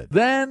did.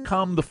 Then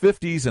come the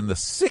 50s and the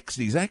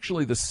 60s.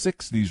 Actually, the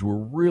 60s were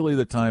really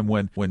the time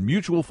when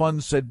mutual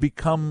funds had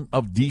become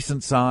of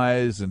decent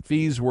size and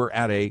fees were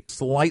at a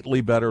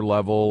slightly better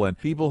level and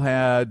people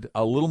had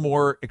a little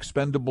more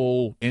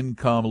expendable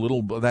income, a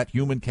little that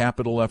human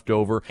capital left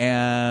over,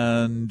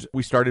 and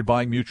we started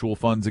buying mutual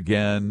funds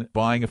again,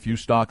 buying a few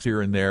stocks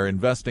here and there.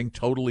 Investing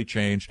totally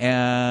changed.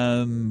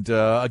 And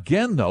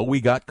again, though,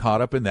 we got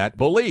caught up in that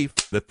belief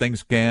that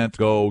things can't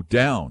go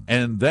down.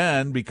 And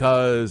then,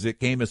 because it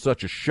came as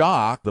such a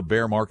shock, the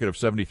bear market of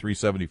 73,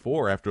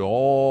 74, after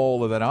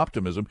all of that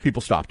optimism,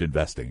 people stopped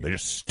investing. They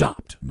just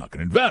stopped. I'm not going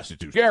to invest.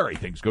 It's too scary.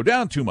 Things go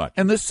down too much.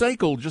 And this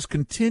cycle just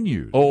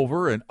continued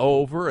over and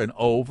over and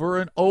over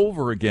and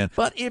over again.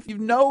 But if you've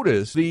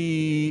noticed,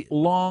 the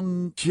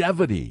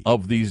longevity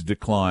of these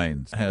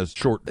declines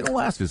they don't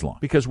last as long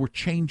because we're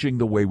changing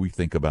the way we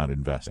think about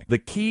investing. The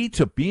key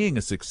to being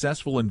a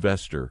successful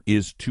investor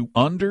is to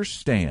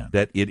understand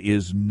that it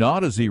is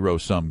not a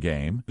zero-sum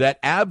game, that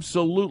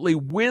absolutely,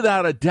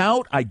 without a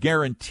doubt, I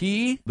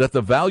guarantee that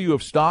the value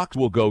of stocks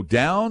will go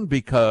down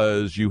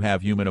because you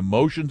have human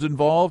emotions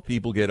involved.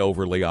 People get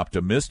overly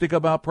optimistic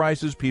about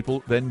prices.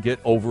 People then get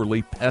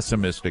overly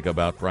pessimistic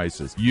about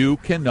prices. You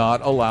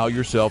cannot allow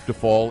yourself to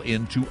fall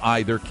into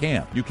either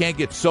camp. You can't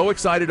get so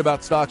excited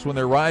about stocks when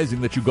they're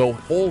rising that you go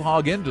whole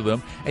hog into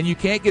them, and you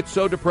can't get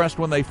so depressed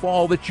when they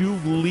fall that you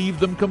leave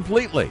them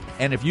completely.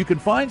 And if you can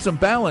find some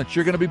balance,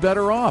 you're going to be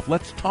better off.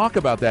 Let's talk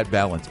about that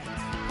balance.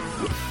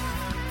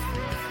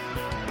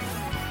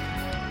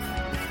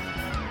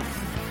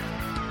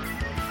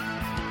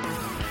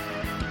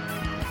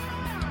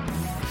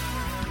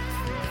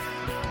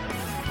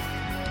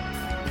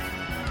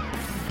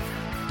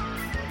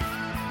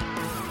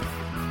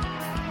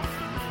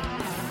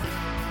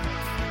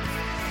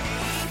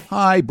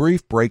 Hi,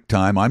 brief break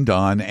time. I'm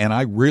Don, and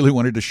I really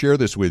wanted to share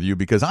this with you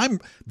because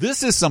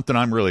this is something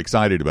I'm really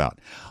excited about.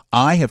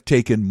 I have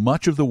taken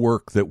much of the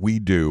work that we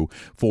do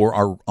for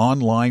our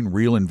online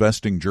Real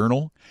Investing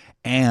Journal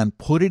and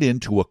put it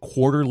into a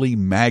quarterly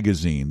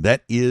magazine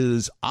that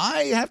is,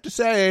 I have to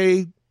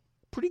say,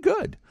 pretty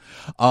good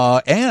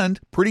and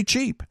pretty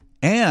cheap.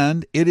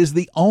 And it is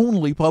the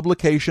only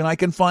publication I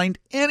can find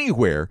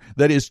anywhere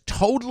that is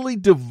totally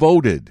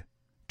devoted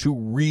to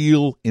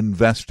real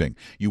investing.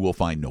 You will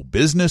find no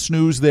business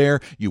news there.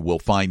 You will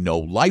find no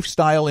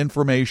lifestyle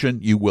information.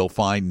 You will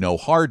find no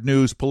hard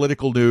news,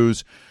 political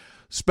news,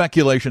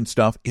 speculation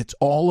stuff. It's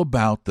all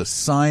about the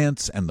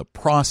science and the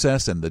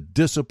process and the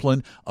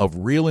discipline of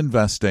real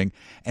investing,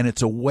 and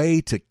it's a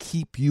way to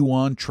keep you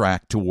on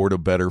track toward a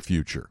better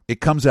future. It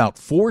comes out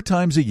 4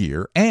 times a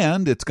year,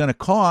 and it's going to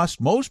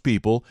cost most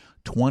people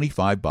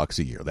 $25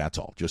 a year. That's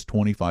all, just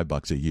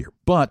 $25 a year.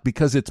 But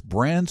because it's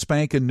brand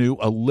spanking new,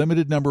 a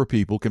limited number of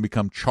people can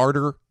become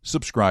charter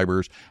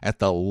subscribers at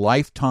the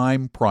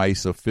lifetime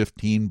price of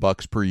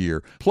 $15 per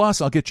year.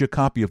 Plus, I'll get you a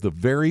copy of the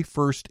very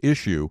first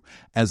issue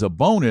as a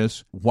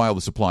bonus while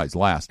the supplies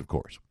last, of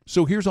course.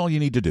 So here's all you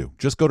need to do.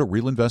 Just go to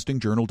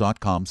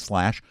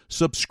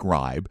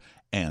realinvestingjournal.com/subscribe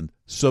and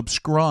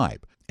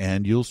subscribe.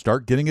 And you'll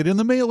start getting it in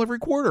the mail every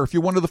quarter. If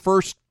you're one of the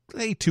first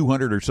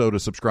 200 or so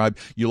to subscribe,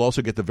 you'll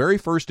also get the very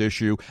first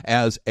issue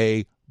as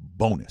a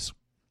bonus.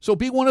 So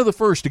be one of the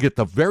first to get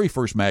the very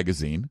first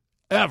magazine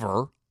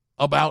ever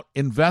about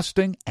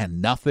investing and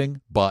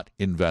nothing but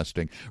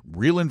investing.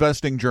 Real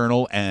Investing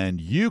Journal, and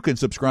you can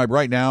subscribe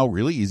right now,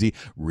 really easy,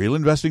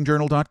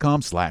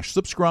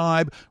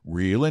 realinvestingjournal.com/subscribe,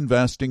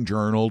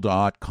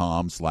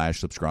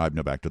 realinvestingjournal.com/subscribe.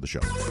 Now back to the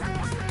show.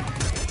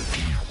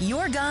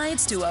 Your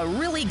guides to a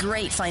really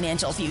great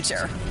financial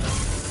future.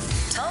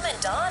 Tom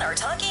and Don are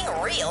talking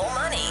real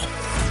money.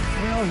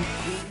 Well,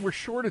 we're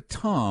short of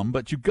Tom,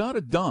 but you got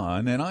a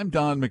Don, and I'm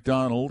Don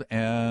McDonald.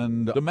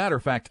 And as a matter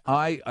of fact,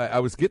 I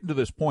was getting to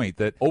this point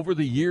that over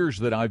the years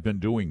that I've been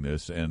doing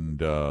this,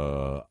 and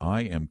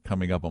I am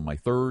coming up on my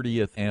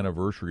 30th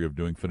anniversary of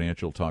doing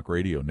Financial Talk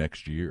Radio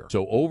next year.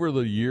 So over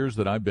the years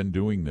that I've been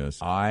doing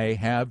this, I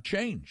have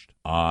changed.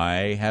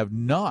 I have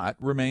not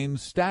remained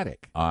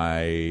static.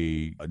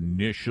 I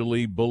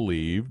initially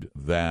believed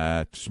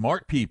that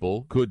smart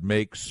people could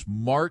make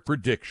smart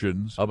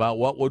predictions about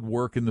what would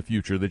work in the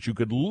future, that you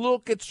could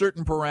look at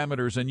certain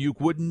parameters and you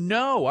would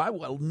know, I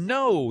will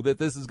know that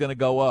this is going to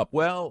go up.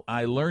 Well,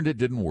 I learned it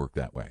didn't work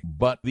that way.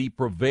 But the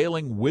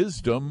prevailing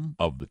wisdom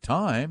of the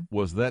time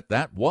was that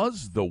that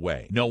was the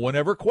way. No one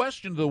ever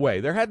questioned the way.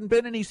 There hadn't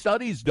been any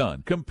studies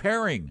done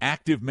comparing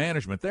active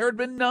management. There had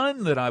been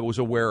none that I was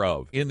aware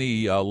of in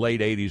the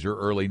late 80s or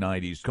early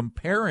 90s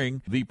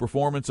comparing the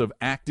performance of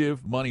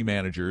active money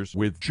managers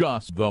with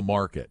just the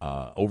market.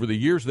 Over the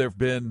years, there have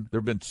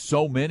been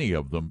so many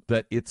of them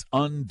that it's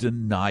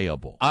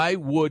undeniable. I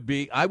would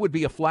be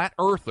a flat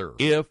earther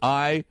if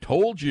I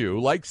told you,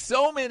 like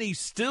so many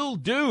still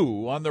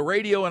do on the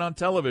radio and on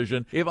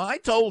television, if I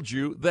told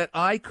you that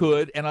I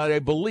could and I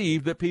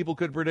believe that people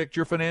could predict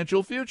your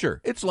financial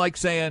future. It's like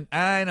saying,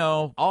 I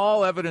know,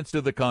 all evidence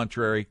to the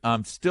contrary.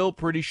 I'm still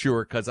pretty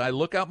sure because I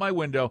look out my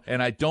window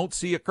and I don't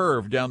see a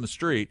curve down the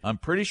street. I'm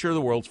pretty sure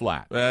the world's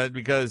flat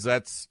because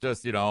that's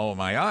just,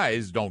 my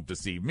eyes don't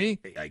deceive me.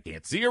 I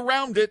can't see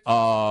around it.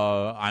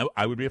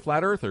 I would be a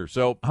flat earther.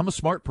 So I'm a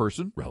smart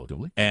person,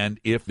 relatively. And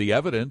if the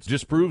evidence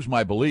disproves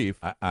my belief,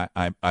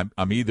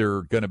 I'm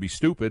either going to be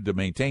stupid to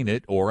maintain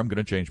it or I'm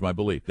going to change my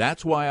belief.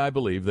 That's why I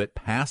believe that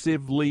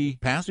passive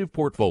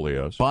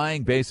portfolios,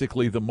 buying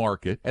basically the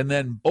market and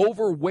then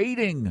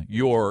overweighting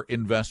your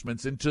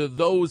investments into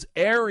those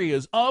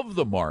areas of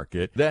the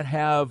market that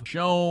have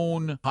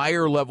shown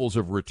higher levels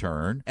of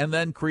return, and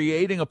then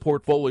creating a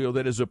portfolio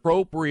that is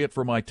appropriate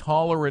for my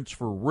tolerance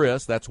for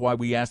risk. That's why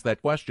we asked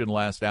that question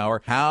last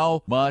hour.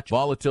 How much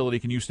volatility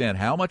can you stand?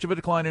 How much of a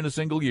decline in a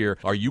single year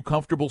are you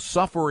comfortable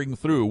suffering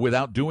through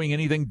without doing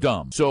anything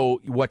dumb?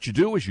 So what you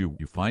do is you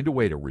find a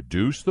way to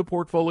reduce the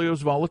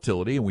portfolio's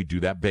volatility, and we do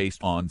that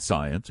based on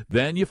science.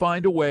 Then you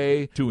find a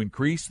way to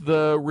increase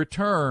the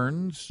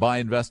returns by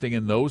investing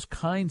in those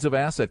kinds of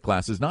asset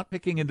classes, not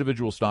picking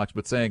individual stocks,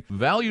 but saying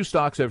value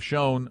stocks have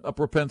shown a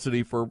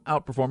propensity for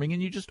outperforming,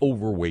 and you just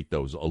overweight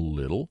those a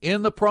little.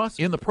 In the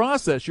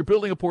process, you're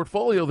building a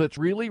portfolio that's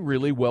really,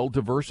 really well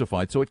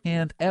diversified, so it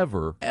can't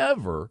ever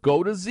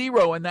go to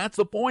zero, and that's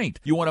the point.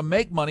 You want to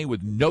make money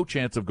with no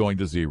chance of going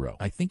to zero.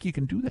 I think you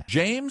can do that.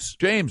 James,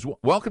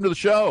 welcome to the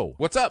show.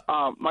 What's up?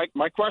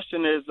 My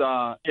question is,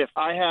 if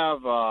I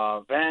have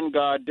a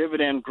Vanguard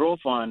Dividend Growth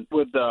Fund,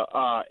 would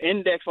the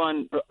index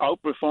fund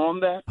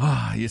outperform that?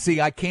 You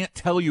see, I can't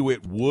tell you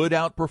it would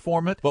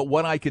outperform it, but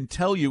what I can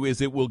tell you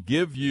is it will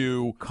give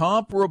you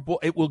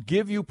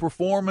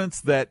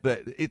performance that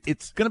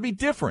it's going to be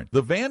different.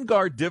 The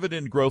Vanguard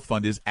Dividend Growth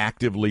Fund is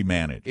actively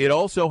managed. It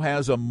also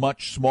has a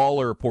much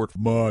smaller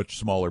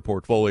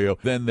portfolio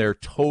than their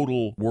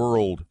Total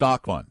World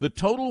Stock Fund. The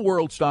Total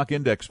World Stock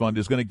Index Fund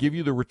is going to give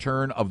you the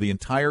return of the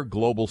entire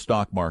global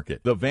stock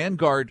market. The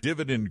Vanguard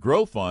Dividend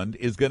Growth Fund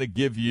is going to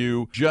give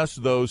you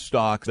just those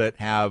stocks that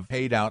have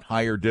paid out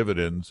higher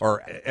dividends,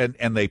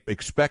 and they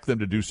expect them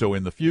to do so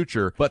in the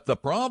future. But the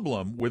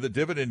problem with a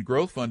dividend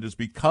growth fund is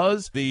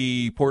because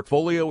the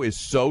portfolio is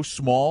so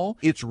small,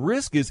 its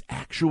risk is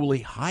actually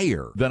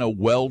higher than a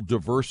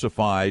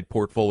well-diversified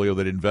portfolio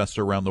that invests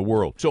around the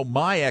world. So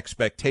my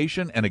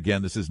expectation, and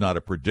again, this is not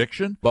a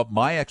prediction, but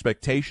my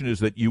expectation is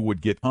that you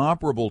would get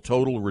comparable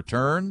total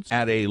returns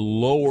at a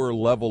lower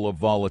level of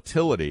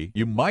volatility.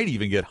 You might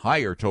even get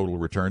higher total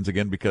returns,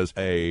 again, because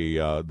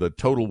the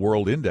Total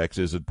World Index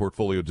is a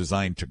portfolio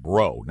designed to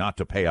grow, not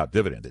to pay out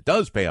dividends. It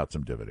does pay out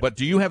some dividends. But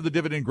do you have the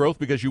dividend growth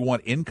because you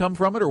want income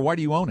from it, or why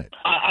do you own it?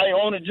 I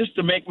own it just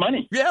to make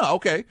money. Yeah,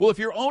 okay. Well, if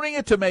you're owning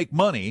it to make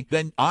money,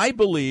 then I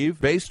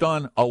believe, based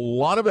on a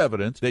lot of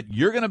evidence, that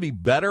you're going to be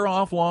better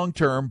off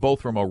long-term,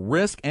 both from a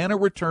risk and a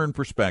return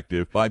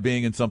perspective, by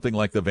being in something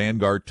like the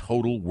Vanguard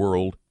Total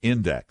World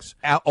Index.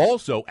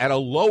 Also at a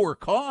lower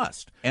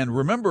cost. And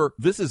remember,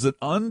 this is an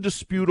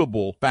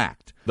undisputable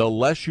fact. The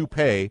less you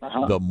pay,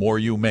 the more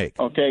you make.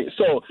 Okay,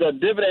 so the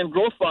dividend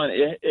growth fund,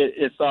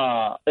 it's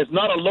not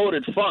a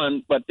loaded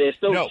fund, but they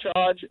still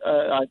charge,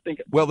 I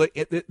think. Well,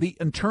 the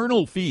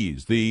internal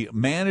fees, the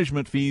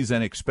management fees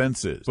and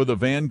expenses for the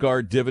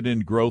Vanguard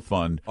Dividend Growth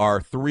Fund are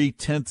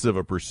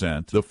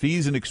 0.3%. The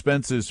fees and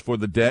expenses for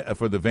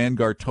the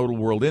Vanguard Total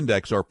World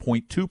Index are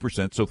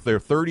 0.2%. So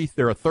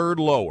they're a third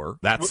lower.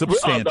 That's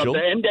substantial.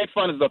 The index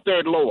fund is a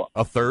third lower.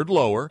 A third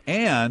lower.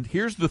 And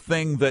here's the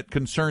thing that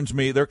concerns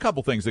me. There are a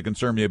couple things that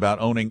concern me about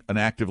owning an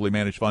actively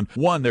managed fund.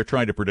 One, they're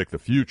trying to predict the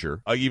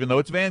future. Even though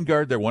it's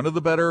Vanguard, they're one of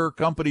the better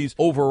companies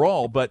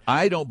overall, but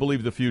I don't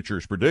believe the future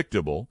is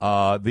predictable.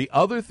 The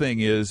other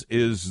thing is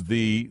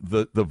the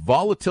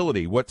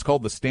volatility, what's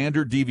called the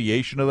standard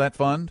deviation of that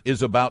fund,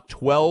 is about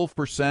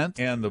 12%,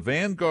 and the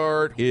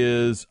Vanguard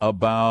is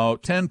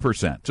about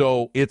 10%.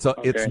 So it's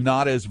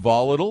not as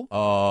volatile.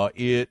 Let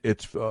me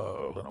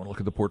look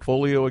at the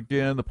portfolio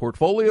again. The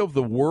portfolio of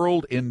the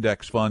World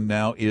Index Fund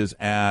now is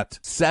at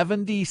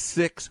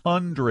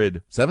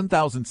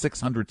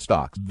 7,600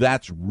 stocks.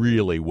 That's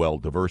really well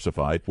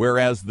diversified.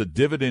 Whereas the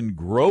Dividend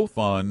Growth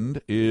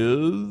Fund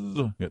is,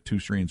 got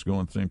two screens going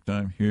at the same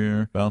time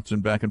here,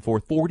 bouncing back and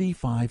forth,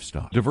 45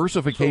 stocks.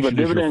 Diversification so the is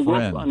your Dividend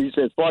friend. Growth Fund, you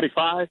said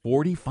 45?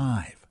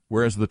 45.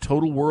 Whereas the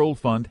Total World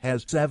Fund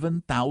has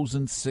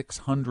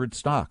 7,600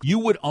 stocks. You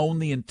would own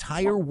the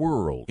entire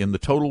world in the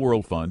Total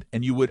World Fund,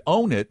 and you would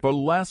own it for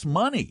less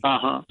money.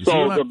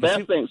 So the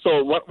best thing,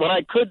 so what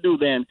I could do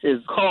then is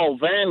call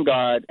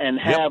Vanguard and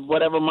have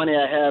whatever money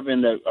I have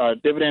in the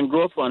Dividend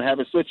Growth Fund, have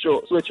it switch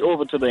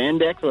over to the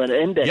index or the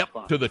index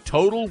fund. To the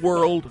Total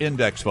World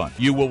Index Fund.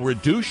 You will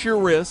reduce your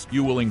risk,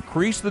 you will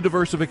increase the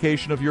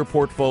diversification of your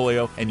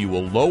portfolio, and you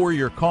will lower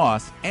your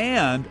costs.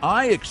 And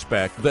I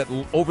expect that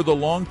over the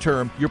long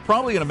term, you're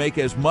probably going to make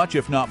as much,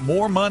 if not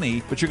more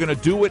money, but you're going to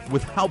do it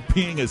without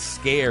being as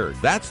scared.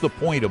 That's the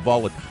point of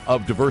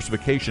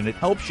diversification. It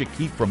helps you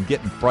keep from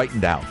getting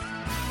frightened out.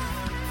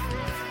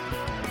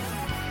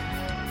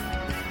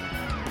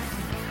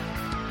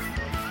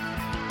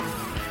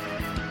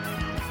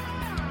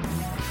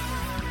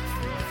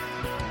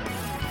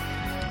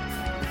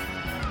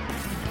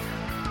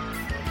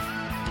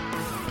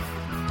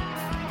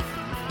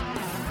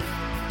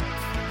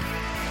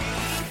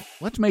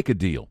 Let's make a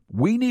deal.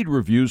 We need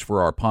reviews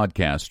for our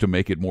podcast to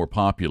make it more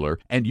popular,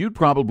 and you'd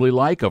probably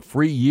like a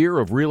free year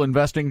of Real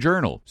Investing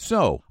Journal.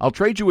 So, I'll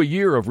trade you a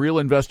year of Real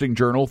Investing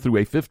Journal through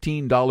a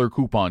 $15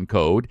 coupon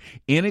code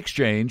in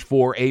exchange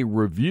for a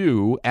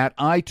review at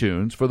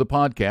iTunes for the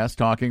podcast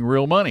Talking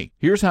Real Money.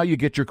 Here's how you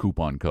get your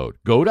coupon code.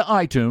 Go to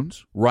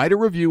iTunes, write a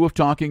review of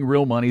Talking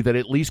Real Money that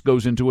at least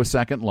goes into a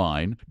second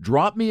line,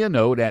 drop me a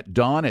note at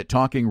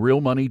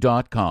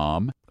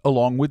don@talkingrealmoney.com,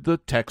 along with the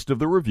text of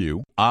the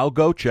review. I'll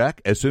go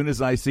check. As soon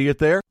as I see it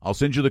there, I'll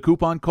send you the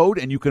coupon code,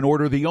 and you can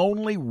order the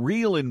only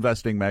real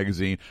investing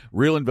magazine,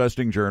 Real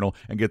Investing Journal,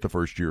 and get the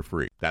first year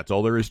free. That's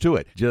all there is to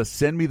it. Just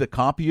send me the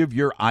copy of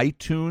your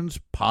iTunes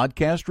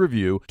podcast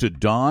review to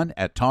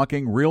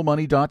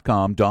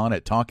don@talkingrealmoney.com,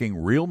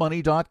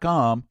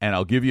 don@talkingrealmoney.com, and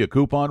I'll give you a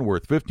coupon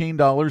worth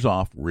 $15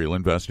 off Real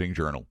Investing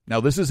Journal.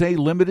 Now, this is a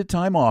limited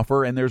time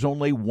offer, and there's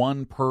only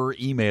one per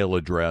email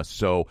address,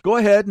 so go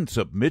ahead and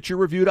submit your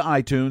review to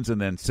iTunes, and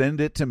then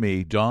send it to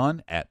me,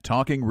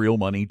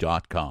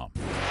 don@talkingrealmoney.com.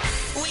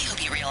 We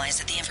hope you realize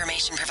that the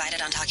information provided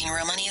on Talking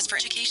Real Money is for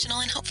educational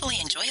and hopefully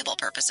enjoyable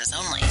purposes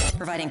only.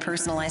 Providing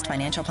personalized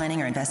financial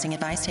planning or investing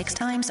advice takes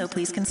time, so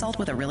please consult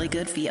with a really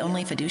good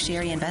fee-only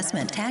fiduciary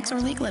investment, tax, or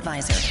legal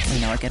advisor.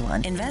 We know a good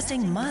one.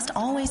 Investing must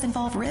always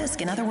involve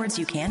risk. In other words,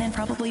 you can and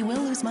probably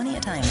will lose money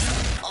at times.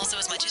 Also,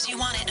 as much as you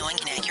want it, no one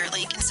can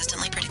accurately,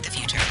 consistently predict the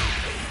future.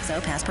 So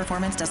past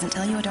performance doesn't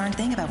tell you a darn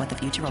thing about what the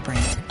future will bring.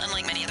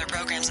 Unlike many other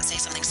programs that say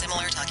something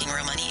similar, Talking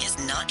Real Money is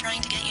not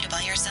trying to get you to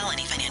buy or sell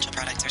any financial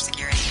products or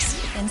securities.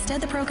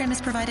 Instead, the program is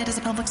provided as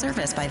a public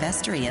service by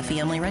Vestry, a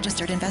fee-only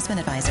registered investment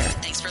advisor.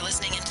 Thanks for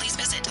listening.